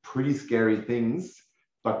of pretty scary things.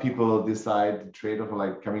 But people decide the trade-off of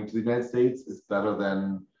like coming to the United States is better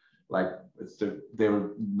than like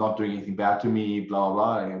they're not doing anything bad to me, blah,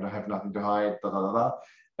 blah, blah, I have nothing to hide, da, da, da,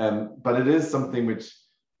 da. But it is something which,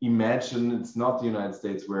 imagine it's not the United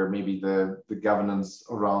States where maybe the governance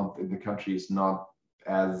around in the country is not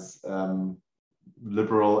as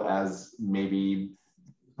liberal as maybe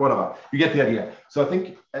whatever. You get the idea. So I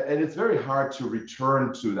think, and it's very hard to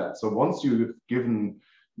return to that. So once you've given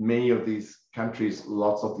many of these countries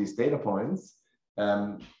lots of these data points,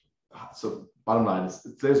 so bottom line is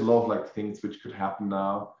there's a lot of like things which could happen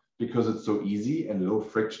now because it's so easy and low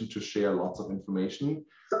friction to share lots of information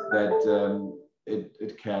that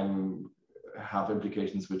it can have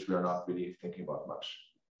implications which we are not really thinking about much.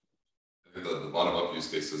 I think the bottom-up use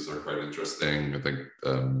cases are quite interesting. I think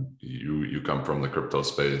you come from the crypto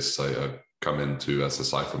space. I come into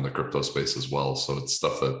SSI from the crypto space as well. So it's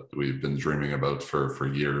stuff that we've been dreaming about for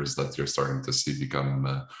years that you're starting to see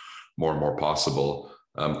become more and more possible.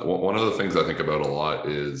 One of the things I think about a lot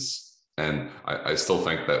is, and I still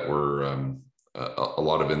think that we're a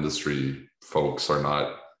lot of industry folks are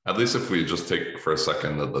not, at least if we just take for a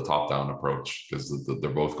second the top-down approach, because they're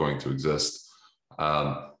both going to exist.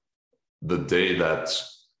 The day that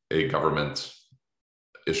a government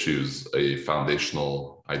issues a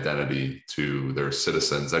foundational identity to their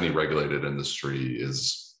citizens, any regulated industry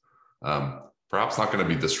is perhaps not going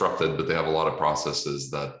to be disrupted, but they have a lot of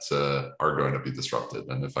processes that are going to be disrupted.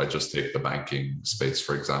 And if I just take the banking space,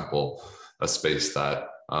 for example, a space that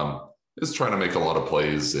is trying to make a lot of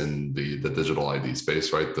plays in the digital ID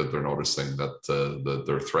space, right? That they're noticing that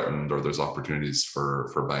they're threatened, or there's opportunities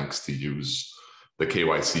for banks to use the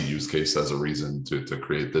KYC use case as a reason to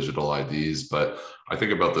create digital IDs. But I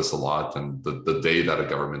think about this a lot, and the day that a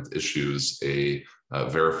government issues a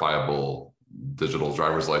verifiable digital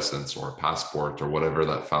driver's license or passport or whatever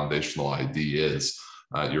that foundational ID is,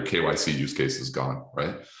 your KYC use case is gone,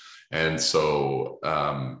 right? And so,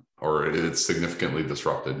 or it's significantly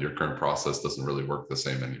disrupted. Your current process doesn't really work the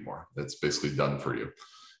same anymore. It's basically done for you.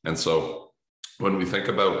 And so when we think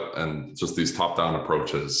about, and just these top-down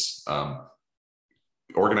approaches,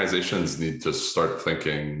 organizations need to start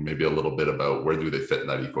thinking maybe a little bit about where do they fit in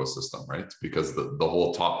that ecosystem, right? Because the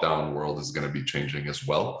whole top-down world is going to be changing as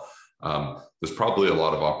well. There's probably a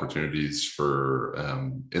lot of opportunities for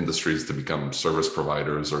industries to become service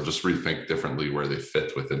providers or just rethink differently where they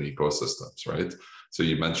fit within ecosystems, right? So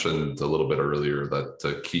you mentioned a little bit earlier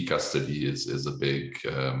that key custody is a big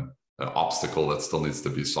obstacle that still needs to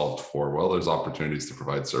be solved for. Well, there's opportunities to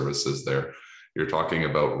provide services there. You're talking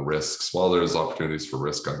about risks. Well, there's opportunities for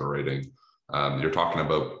risk underwriting. You're talking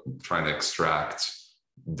about trying to extract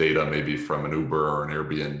data maybe from an Uber or an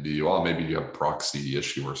Airbnb. Well, maybe you have proxy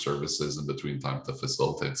issuer services in between time to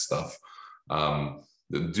facilitate stuff.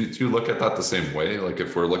 Do you look at that the same way? Like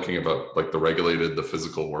if we're looking about like the regulated, the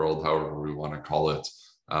physical world, however we want to call it,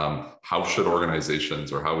 how should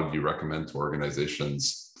organizations, or how would you recommend to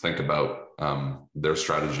organizations think about their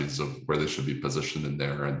strategies of where they should be positioned in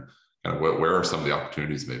there, and kind of where are some of the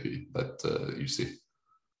opportunities maybe that you see?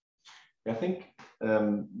 I think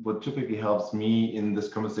what typically helps me in these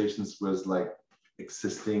conversations with like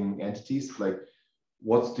existing entities, like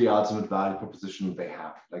what's the ultimate value proposition they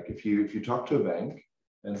have? Like if you talk to a bank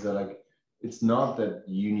and say like, it's not that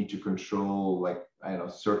you need to control like, I don't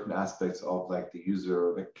know, certain aspects of like the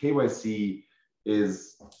user, like KYC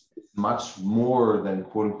is much more than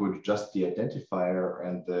quote unquote just the identifier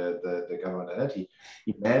and the government identity.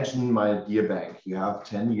 Imagine, my dear bank, you have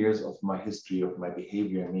 10 years of my history of my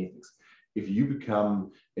behavior and many things. If you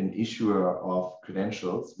become an issuer of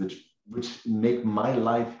credentials, which make my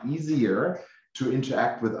life easier to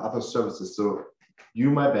interact with other services. So you,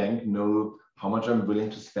 my bank, know how much I'm willing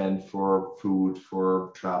to spend for food,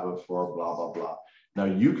 for travel, for blah, blah, blah. Now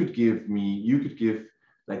you could give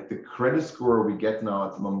like the credit score we get now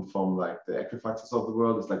at the moment from like the Equifaxes of the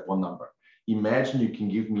world is like one number. Imagine you can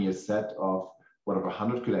give me a set of whatever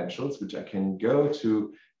 100 credentials, which I can go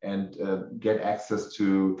to and get access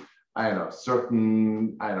to I don't know,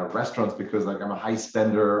 certain, I don't know, restaurants because like I'm a high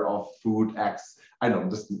spender of food X. I know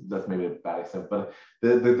that's maybe a bad example, but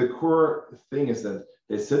the core thing is that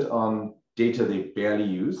they sit on data they barely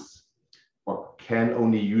use or can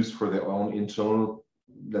only use for their own internal,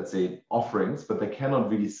 let's say, offerings, but they cannot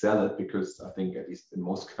really sell it because I think at least in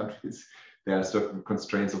most countries, there are certain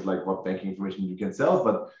constraints of like what banking information you can sell,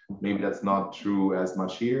 but maybe that's not true as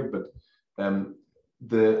much here. But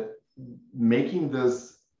the making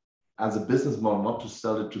this as a business model, not to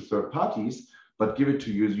sell it to third parties, but give it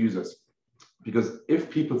to your users. Because if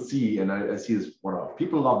people see, and I see this,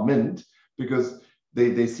 people love Mint because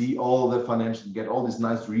they see all the financial, get all these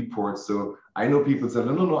nice reports. So I know people say,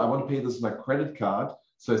 no, I want to pay this with my credit card.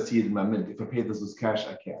 So I see it in my Mint. If I pay this with cash,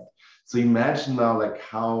 I can't. So imagine now like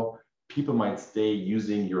how people might stay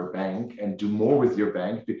using your bank and do more with your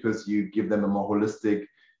bank because you give them a more holistic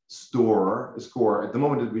score. At the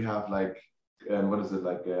moment that we have like, what is it,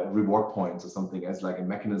 like reward points or something as like a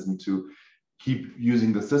mechanism to keep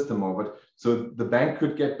using the system more. But so the bank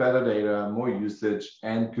could get better data, more usage,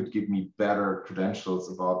 and could give me better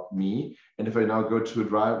credentials about me. And if I now go to a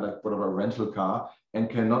drive, like whatever, rental car,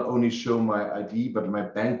 and can not only show my ID, but my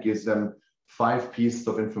bank gives them 5 pieces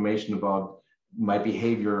of information about my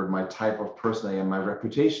behavior, my type of person I am, my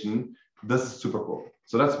reputation, this is super cool.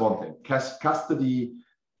 So that's one thing. Custody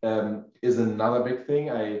is another big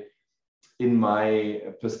thing. In my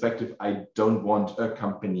perspective, I don't want a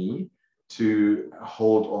company to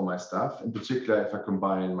hold all my stuff. In particular, if I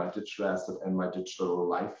combine my digital asset and my digital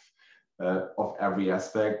life of every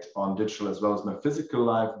aspect on digital as well as my physical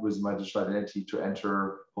life with my digital identity to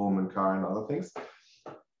enter home and car and other things.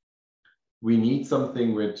 We need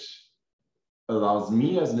something which allows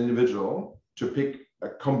me as an individual to pick a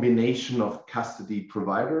combination of custody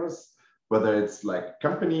providers, whether it's like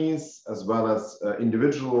companies as well as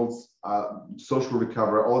individuals, social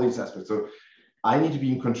recovery, all these aspects. So I need to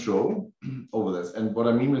be in control over this. And what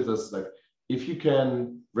I mean with this, like, if you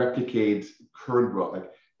can replicate current world,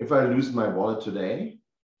 like if I lose my wallet today,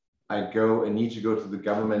 I need to go to the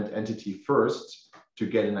government entity first to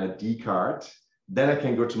get an ID card. Then I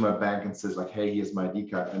can go to my bank and says like, hey, here's my ID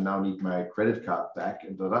card. I now need my credit card back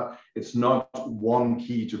and da. It's not one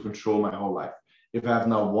key to control my whole life. If I have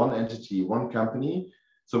now one entity, one company,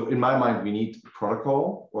 so in my mind, we need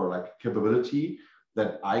protocol or like capability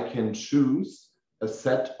that I can choose a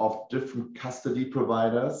set of different custody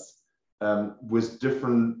providers with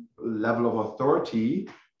different level of authority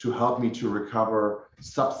to help me to recover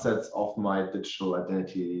subsets of my digital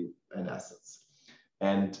identity and assets.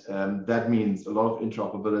 And that means a lot of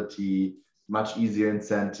interoperability, much easier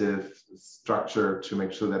incentive structure to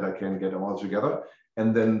make sure that I can get them all together.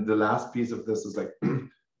 And then the last piece of this is like,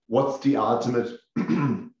 what's the ultimate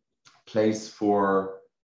place for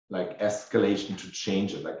like escalation to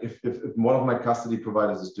change it? Like if one of my custody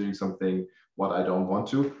providers is doing something what I don't want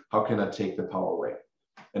to, how can I take the power away?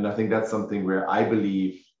 And I think that's something where I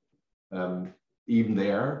believe even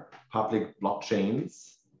there, public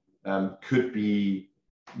blockchains could be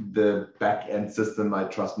the back-end system I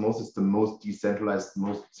trust most. It's the most decentralized,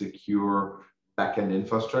 most secure back-end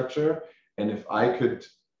infrastructure. And if I could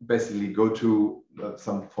basically go to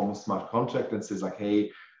some form of smart contract and says like,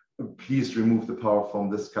 hey, please remove the power from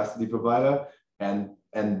this custody provider, and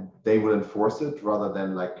they will enforce it rather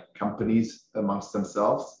than like companies amongst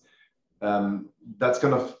themselves. That's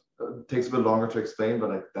kind of takes a bit longer to explain,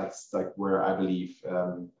 but like that's like where I believe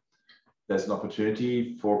there's an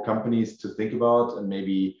opportunity for companies to think about, and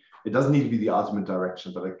maybe it doesn't need to be the ultimate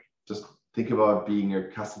direction, but like just think about being a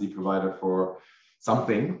custody provider for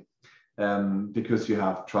something because you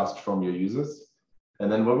have trust from your users.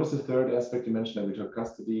 And then what was the third aspect you mentioned? We took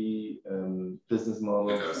custody, business model.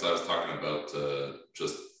 Yeah, so I was talking about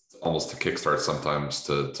just almost to kickstart sometimes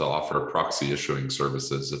to offer proxy issuing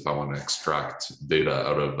services if I want to extract data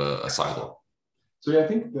out of a silo. So yeah, I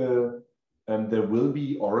think there will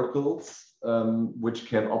be oracles which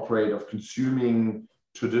can operate of consuming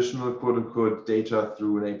traditional quote unquote data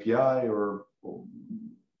through an API or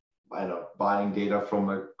I don't know, buying data from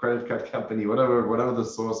a credit card company, whatever the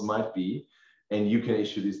source might be. And you can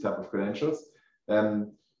issue these type of credentials,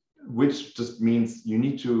 which just means you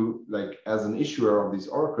need to, like, as an issuer of these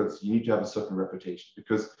oracles, you need to have a certain reputation,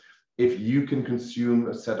 because if you can consume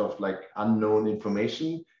a set of like unknown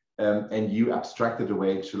information and you abstract it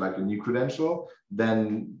away to like a new credential,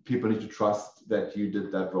 then people need to trust that you did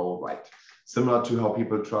that role right. Similar to how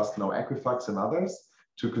people trust now Equifax and others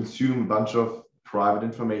to consume a bunch of private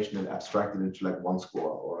information and abstract it into like one score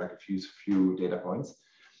or like a few data points.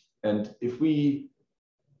 And if we,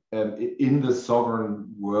 in the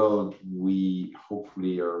sovereign world, we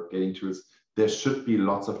hopefully are getting to is there should be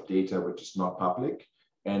lots of data which is not public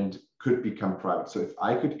and could become private. So if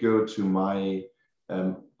I could go to my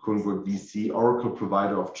quote unquote VC Oracle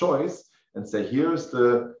provider of choice and say, here's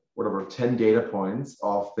the whatever 10 data points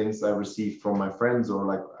of things I received from my friends, or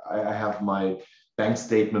like I have my bank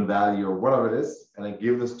statement value or whatever it is, and I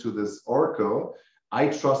give this to this Oracle, I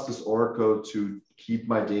trust this Oracle to keep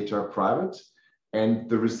my data private. And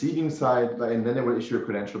the receiving side, and then they will issue a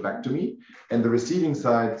credential back to me, and the receiving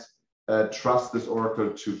side trust this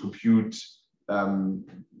Oracle to compute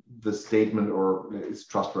the statement or is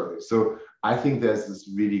trustworthy. So I think there's this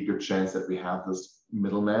really good chance that we have this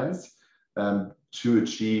middlemans to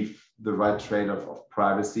achieve the right trade-off of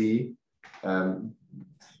privacy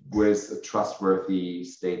with a trustworthy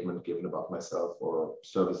statement given about myself or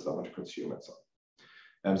services I want to consume and so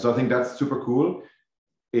on. So I think that's super cool.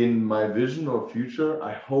 In my vision or future,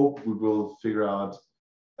 I hope we will figure out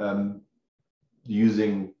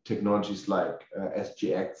using technologies like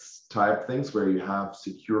SGX type things where you have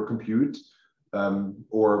secure compute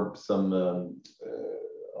or some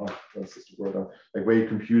what's this word? Like where you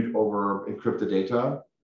compute over encrypted data.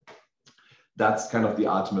 That's kind of the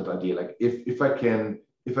ultimate idea. Like if I can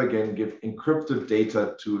give encrypted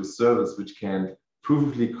data to a service which can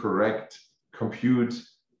provably correct compute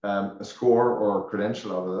a score or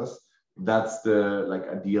credential of this, that's the like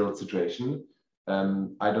ideal situation.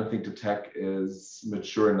 I don't think the tech is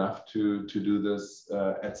mature enough to do this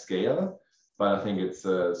at scale, but I think it's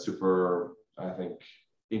super, I think,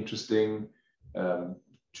 interesting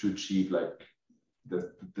to achieve like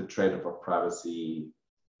the trade-off of privacy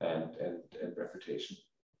and reputation.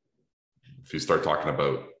 If you start talking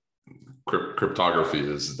about cryptography,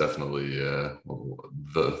 is definitely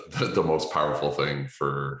the most powerful thing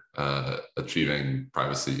for achieving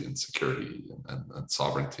privacy and security and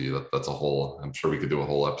sovereignty. That's a whole, I'm sure we could do a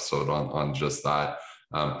whole episode on just that.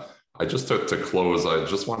 I just to close, I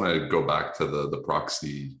just want to go back to the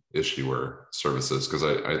proxy issuer services, because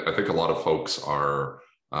I think a lot of folks are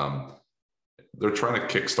they're trying to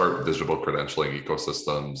kickstart digital credentialing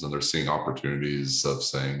ecosystems, and they're seeing opportunities of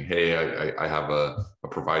saying, hey, I have a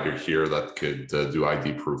provider here that could do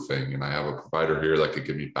ID proofing, and I have a provider here that could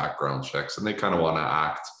give me background checks. And they kind of want to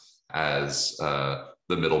act as the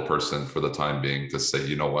middle person for the time being to say,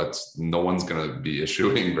 you know what, no one's going to be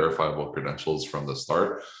issuing verifiable credentials from the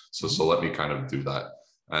start. So let me kind of do that.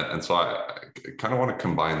 And so I kind of want to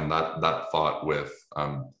combine that thought with,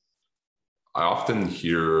 I often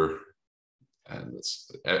hear, and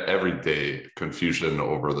it's every day, confusion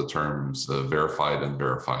over the terms verified and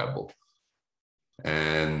verifiable.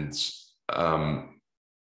 And I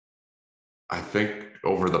think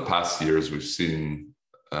over the past years, we've seen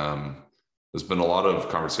there's been a lot of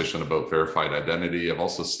conversation about verified identity. I've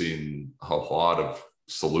also seen a lot of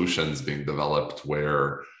solutions being developed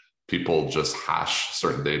where people just hash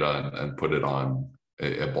certain data and put it on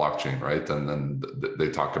a blockchain, right? And then they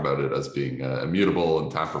talk about it as being immutable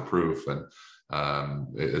and tamper-proof, and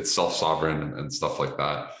it's self-sovereign and stuff like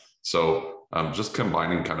that. So just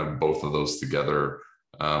combining kind of both of those together,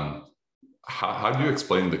 how do you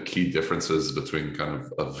explain the key differences between kind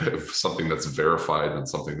of something that's verified and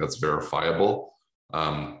something that's verifiable?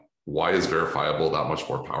 Why is verifiable that much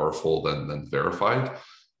more powerful than verified?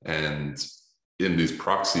 And in these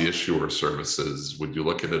proxy issuer services, would you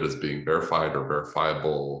look at it as being verified or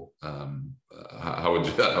verifiable? How would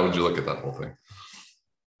you look at that whole thing?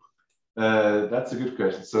 That's a good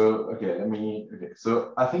question. So,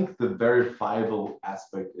 so I think the verifiable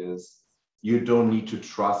aspect is you don't need to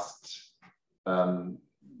trust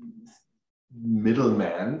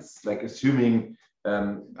middlemans. Like assuming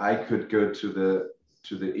I could go to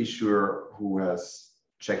the issuer who has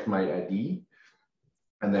checked my ID,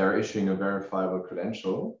 and they are issuing a verifiable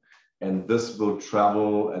credential, and this will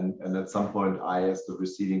travel, and at some point I, as the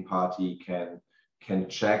receiving party, can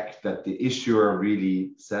check that the issuer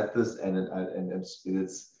really said this, and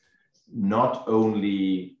it's not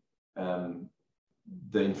only the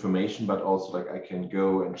information, but also like I can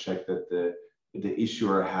go and check that the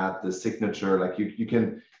issuer had the signature. Like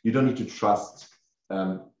you don't need to trust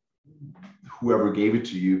whoever gave it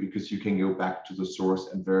to you, because you can go back to the source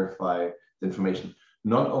and verify the information,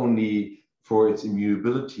 not only for its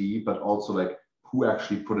immutability, but also like who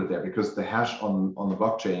actually put it there, because the hash on the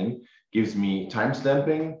blockchain gives me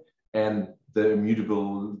timestamping and the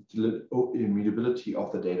immutability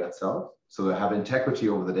of the data itself. So I have integrity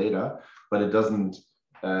over the data, but it doesn't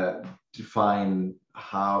define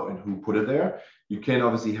how and who put it there. You can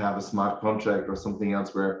obviously have a smart contract or something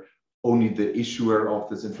else where only the issuer of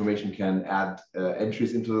this information can add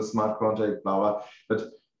entries into the smart contract, blah, blah.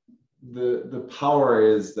 But the power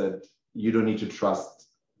is that you don't need to trust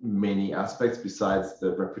many aspects besides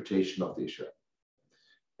the reputation of the issuer.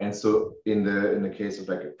 And so in the case of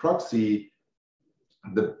like a proxy,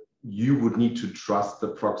 you would need to trust the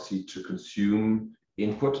proxy to consume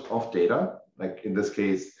input of data. Like in this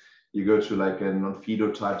case, you go to like a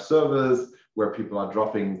non-FIDO type service where people are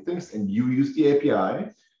dropping things and you use the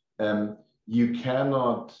API. You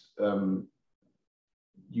cannot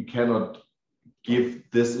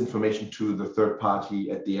give this information to the third party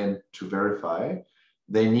at the end to verify.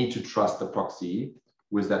 They need to trust the proxy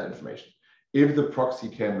with that information. If the proxy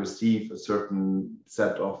can receive a certain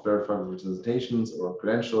set of verifiable representations or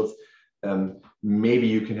credentials, maybe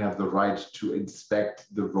you can have the right to inspect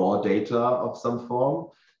the raw data of some form.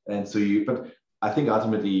 And so but I think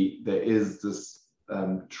ultimately there is this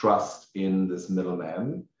trust in this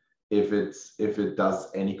middleman if it does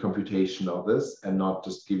any computation of this and not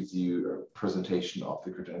just gives you a presentation of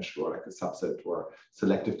the credential or like a subset or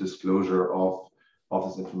selective disclosure of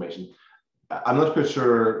this information. I'm not quite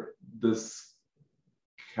sure this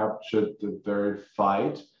captured the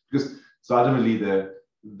verified, because so ultimately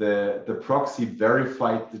the proxy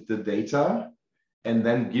verified the data and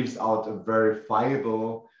then gives out a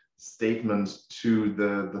verifiable statement to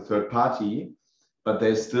the third party, but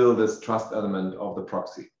there's still this trust element of the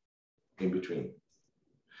proxy in between.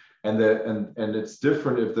 And it's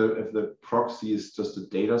different if the proxy is just a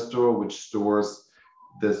data store which stores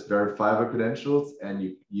this verifiable credentials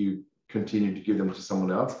and you continue to give them to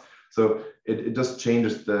someone else. So it just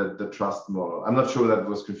changes the trust model. I'm not sure that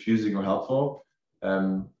was confusing or helpful.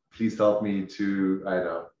 Please help me to, I don't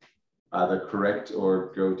know, either correct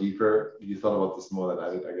or go deeper. You thought about this more than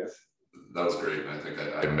I did, I guess. That was great. I think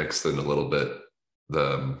I mixed in a little bit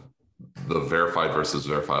the verified versus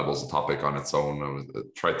verifiable is a topic on its own. I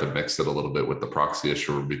tried to mix it a little bit with the proxy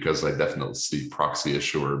issuer because I definitely see proxy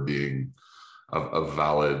issuer being a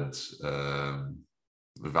valid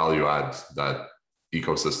value add that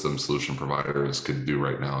ecosystem solution providers could do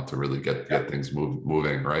right now to really get things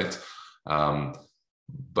moving, right?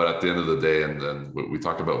 But at the end of the day, and then we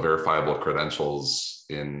talked about verifiable credentials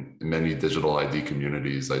in many digital ID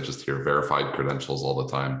communities. I just hear verified credentials all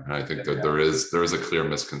the time, and I think that there is a clear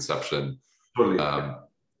misconception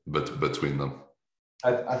between them.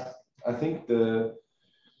 I think the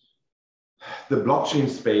blockchain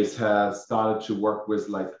space has started to work with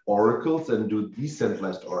like oracles and do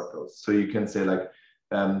decentralized oracles. So you can say like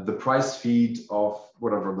the price feed of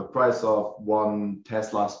whatever the price of one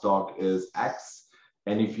Tesla stock is X.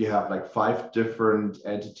 And if you have like 5 different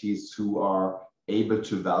entities who are able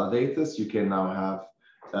to validate this, you can now have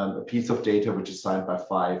a piece of data which is signed by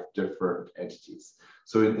 5 different entities.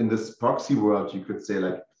 So in this proxy world, you could say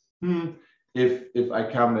like, if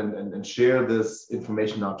I come and share this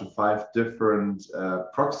information out to 5 different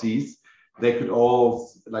proxies, they could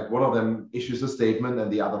all, like one of them issues a statement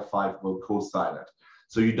and the other 5 will co-sign it.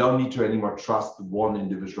 So you don't need to anymore trust one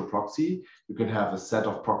individual proxy. You can have a set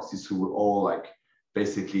of proxies who will all like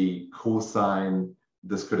basically co-sign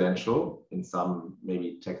this credential. In some,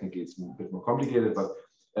 maybe technically it's a bit more complicated, but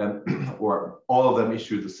or all of them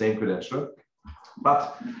issue the same credential.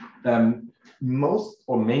 But most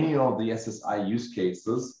or many of the SSI use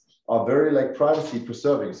cases are very like privacy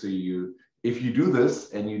preserving. So if you do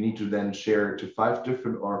this and you need to then share it to 5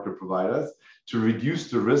 different Oracle providers to reduce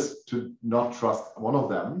the risk to not trust one of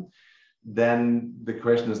them, then the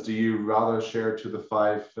question is, do you rather share it to the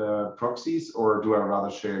 5 proxies, or do I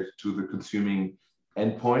rather share it to the consuming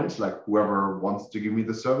endpoint, like whoever wants to give me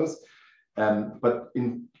the service? But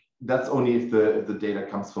that's only if the data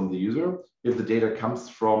comes from the user. If the data comes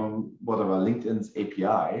from whatever LinkedIn's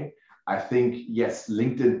API, I think, yes,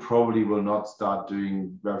 LinkedIn probably will not start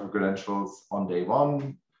doing verifiable credentials on day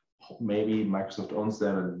one. Maybe Microsoft owns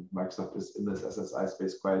them and Microsoft is in this SSI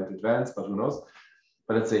space quite advanced, but who knows?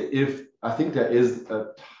 But let's say I think there is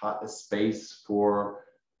a space for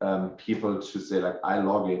people to say like, I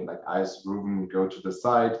log in, like I as Rouven go to the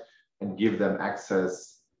site and give them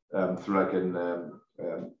access through like an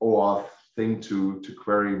OAuth thing to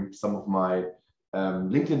query some of my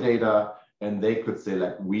LinkedIn data, and they could say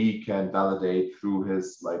like, we can validate through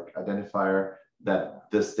his like identifier that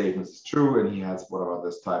this statement is true and he has whatever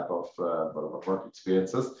this type of whatever work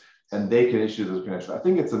experiences, and they can issue this credential. I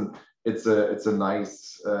think it's a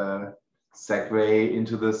nice segue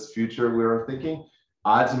into this future we were thinking.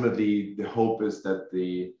 Ultimately, the hope is that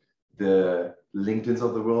the LinkedIns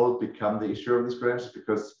of the world become the issuer of these credentials,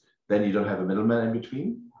 because then you don't have a middleman in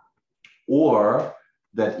between, or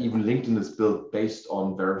that even LinkedIn is built based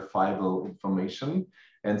on verifiable information.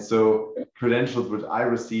 And so credentials which I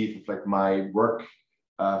receive, like my work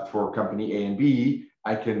for company A and B,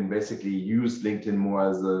 I can basically use LinkedIn more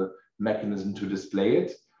as a mechanism to display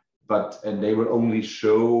it. and they will only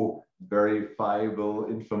show verifiable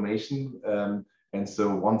information. And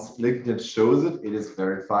so once LinkedIn shows it, it is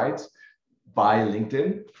verified by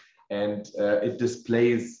LinkedIn, and it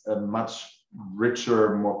displays a much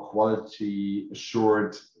richer, more quality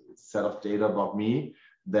assured set of data about me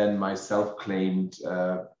than my self-claimed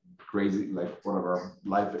crazy, like whatever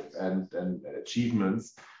life and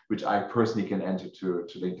achievements, which I personally can enter to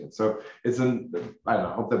LinkedIn. So it's I don't know,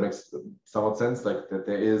 I hope that makes somewhat sense, like that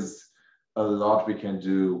there is a lot we can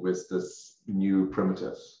do with this new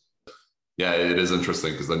primitive. Yeah, it is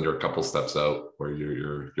interesting because then you're a couple steps out where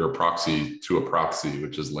you're a proxy to a proxy,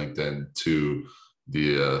 which is LinkedIn, to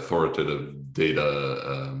the authoritative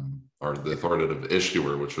data or the authoritative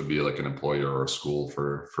issuer, which would be like an employer or a school,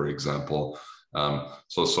 for example.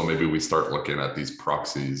 So maybe we start looking at these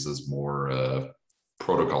proxies as more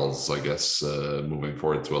protocols, I guess, moving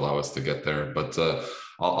forward to allow us to get there. But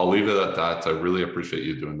I'll leave it at that. I really appreciate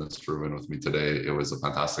you doing this, Rouven, with me today. It was a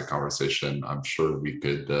fantastic conversation. I'm sure we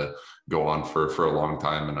could go on for a long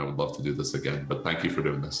time, and I would love to do this again. But thank you for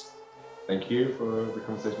doing this. Thank you for the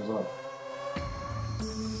conversation as well.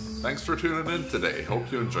 Thanks for tuning in today.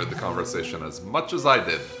 Hope you enjoyed the conversation as much as I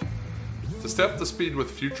did. To stay up to speed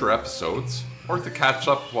with future episodes, or to catch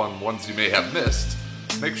up on ones you may have missed,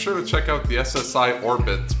 make sure to check out the SSI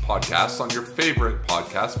Orbit podcast on your favorite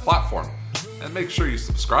podcast platform, and make sure you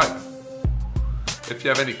subscribe. If you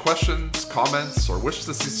have any questions, comments, or wish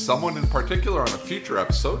to see someone in particular on a future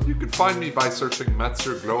episode, you can find me by searching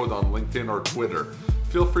Metzer Glode on LinkedIn or Twitter.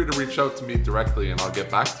 Feel free to reach out to me directly and I'll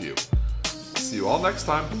get back to you. See you all next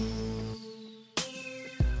time.